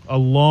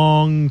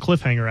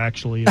cliffhanger,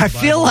 actually. I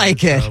feel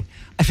like it.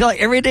 I feel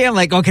like every day I'm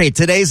like, okay,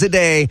 today's the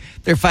day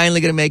they're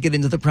finally going to make it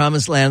into the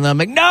Promised Land. And I'm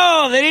like,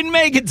 no, they didn't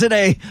make it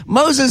today.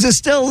 Moses is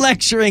still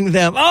lecturing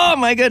them. Oh,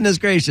 my goodness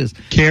gracious.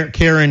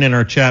 Karen in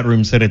our chat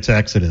room said it's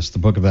Exodus, the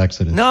book of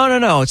Exodus.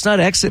 No, it's not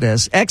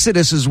Exodus.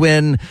 Exodus is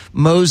when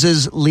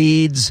Moses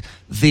leads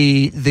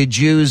the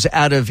Jews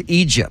out of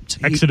Egypt.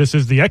 Exodus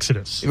is the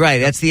Exodus. Right,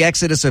 that's the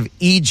Exodus of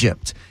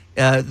Egypt.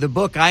 The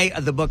book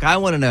I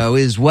want to know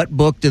is what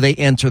book do they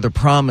enter the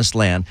Promised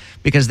Land?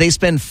 Because they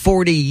spend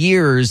 40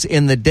 years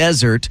in the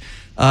desert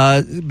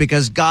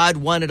because God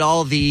wanted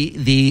all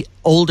the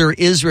older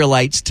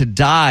Israelites to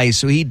die,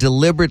 so he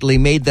deliberately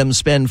made them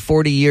spend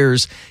 40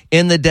 years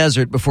in the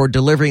desert before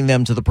delivering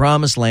them to the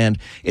Promised Land.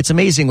 It's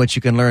amazing what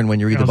you can learn when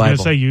you read the Bible. I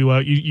was going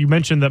to say, you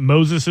mentioned that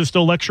Moses is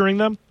still lecturing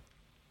them?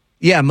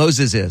 Yeah,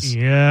 Moses is.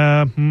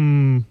 Yeah.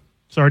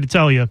 Sorry to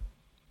tell you.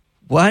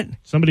 What?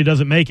 Somebody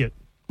doesn't make it.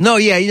 No,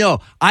 yeah,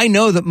 I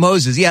know that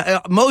Moses.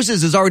 Yeah,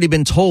 Moses has already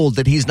been told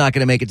that he's not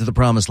going to make it to the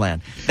promised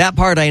land. That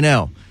part I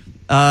know.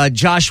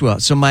 Joshua.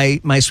 So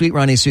my sweet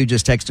Ronnie Sue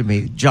just texted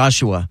me.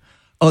 Joshua.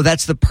 Oh,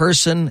 that's the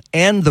person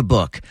and the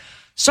book.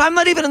 So I'm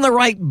not even in the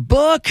right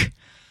book.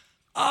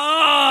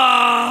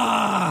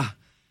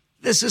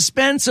 The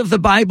suspense of the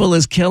Bible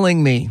is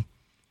killing me.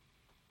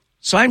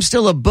 So I'm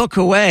still a book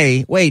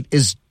away. Wait,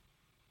 is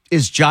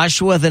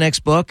Joshua the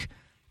next book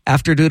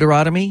after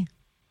Deuteronomy?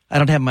 I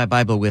don't have my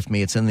Bible with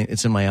me. It's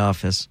in my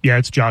office. Yeah,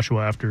 it's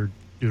Joshua after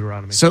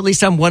Deuteronomy. So at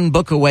least I'm one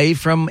book away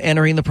from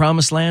entering the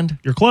promised land?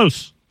 You're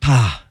close.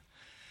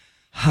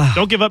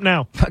 Don't give up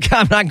now.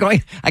 I'm not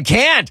going. I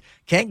can't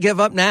give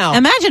up now.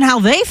 Imagine how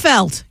they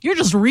felt. You're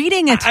just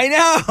reading it. I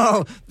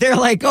know. They're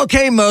like,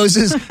 okay,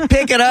 Moses,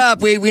 pick it up.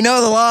 We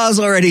know the laws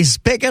already.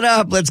 Pick it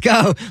up. Let's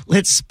go.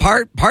 Let's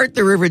part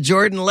the River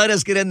Jordan. Let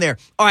us get in there.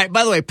 All right.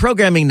 By the way,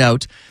 programming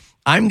note.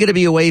 I'm going to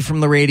be away from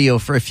the radio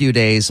for a few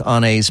days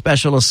on a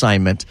special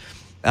assignment.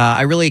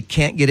 I really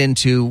can't get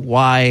into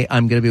why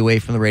I'm going to be away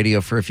from the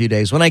radio for a few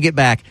days. When I get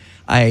back,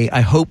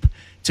 I hope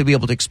to be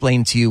able to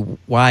explain to you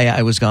why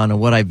I was gone and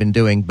what I've been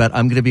doing. But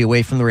I'm going to be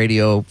away from the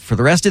radio for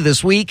the rest of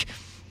this week.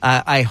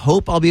 I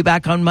hope I'll be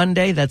back on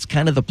Monday. That's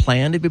kind of the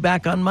plan, to be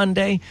back on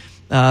Monday.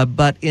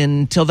 But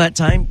until that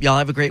time, y'all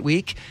have a great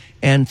week.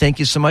 And thank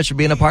you so much for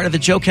being a part of the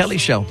Joe Kelly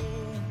Show.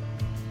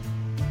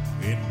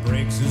 It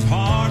breaks his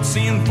heart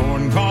seeing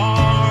foreign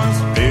cars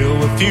filled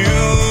with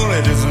fuel,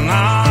 it isn't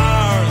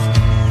ours,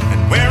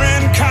 and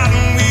wearing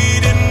cotton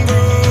we didn't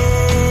grow.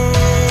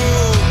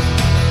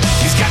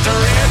 He's got the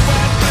red,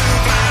 white, blue,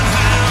 flying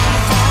high on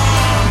the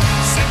farm,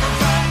 semper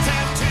fi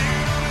tattoo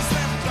on his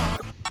left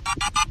arm.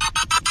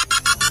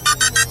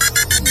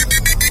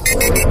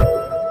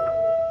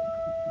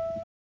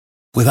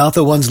 Without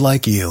the ones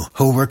like you,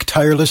 who work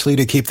tirelessly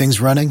to keep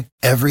things running,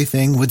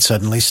 everything would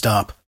suddenly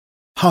stop.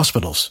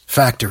 Hospitals,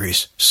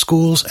 factories,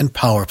 schools, and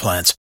power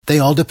plants, they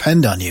all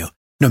depend on you.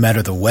 No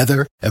matter the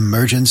weather,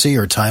 emergency,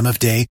 or time of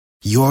day,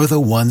 you're the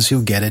ones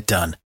who get it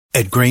done.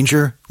 At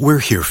Grainger, we're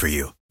here for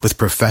you with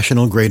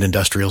professional-grade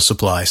industrial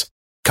supplies.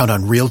 Count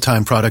on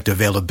real-time product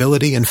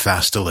availability and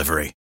fast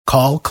delivery.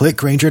 Call, click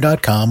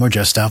Grainger.com, or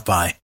just stop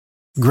by.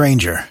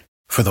 Grainger,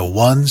 for the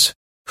ones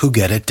who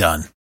get it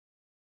done.